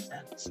Neon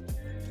Nonsense.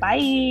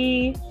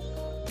 Bye.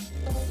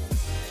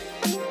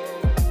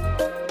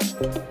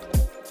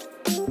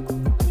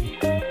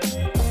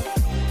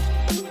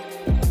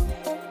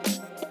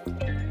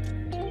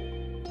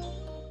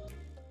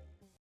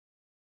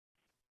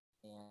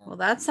 Well,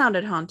 that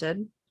sounded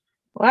haunted.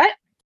 What?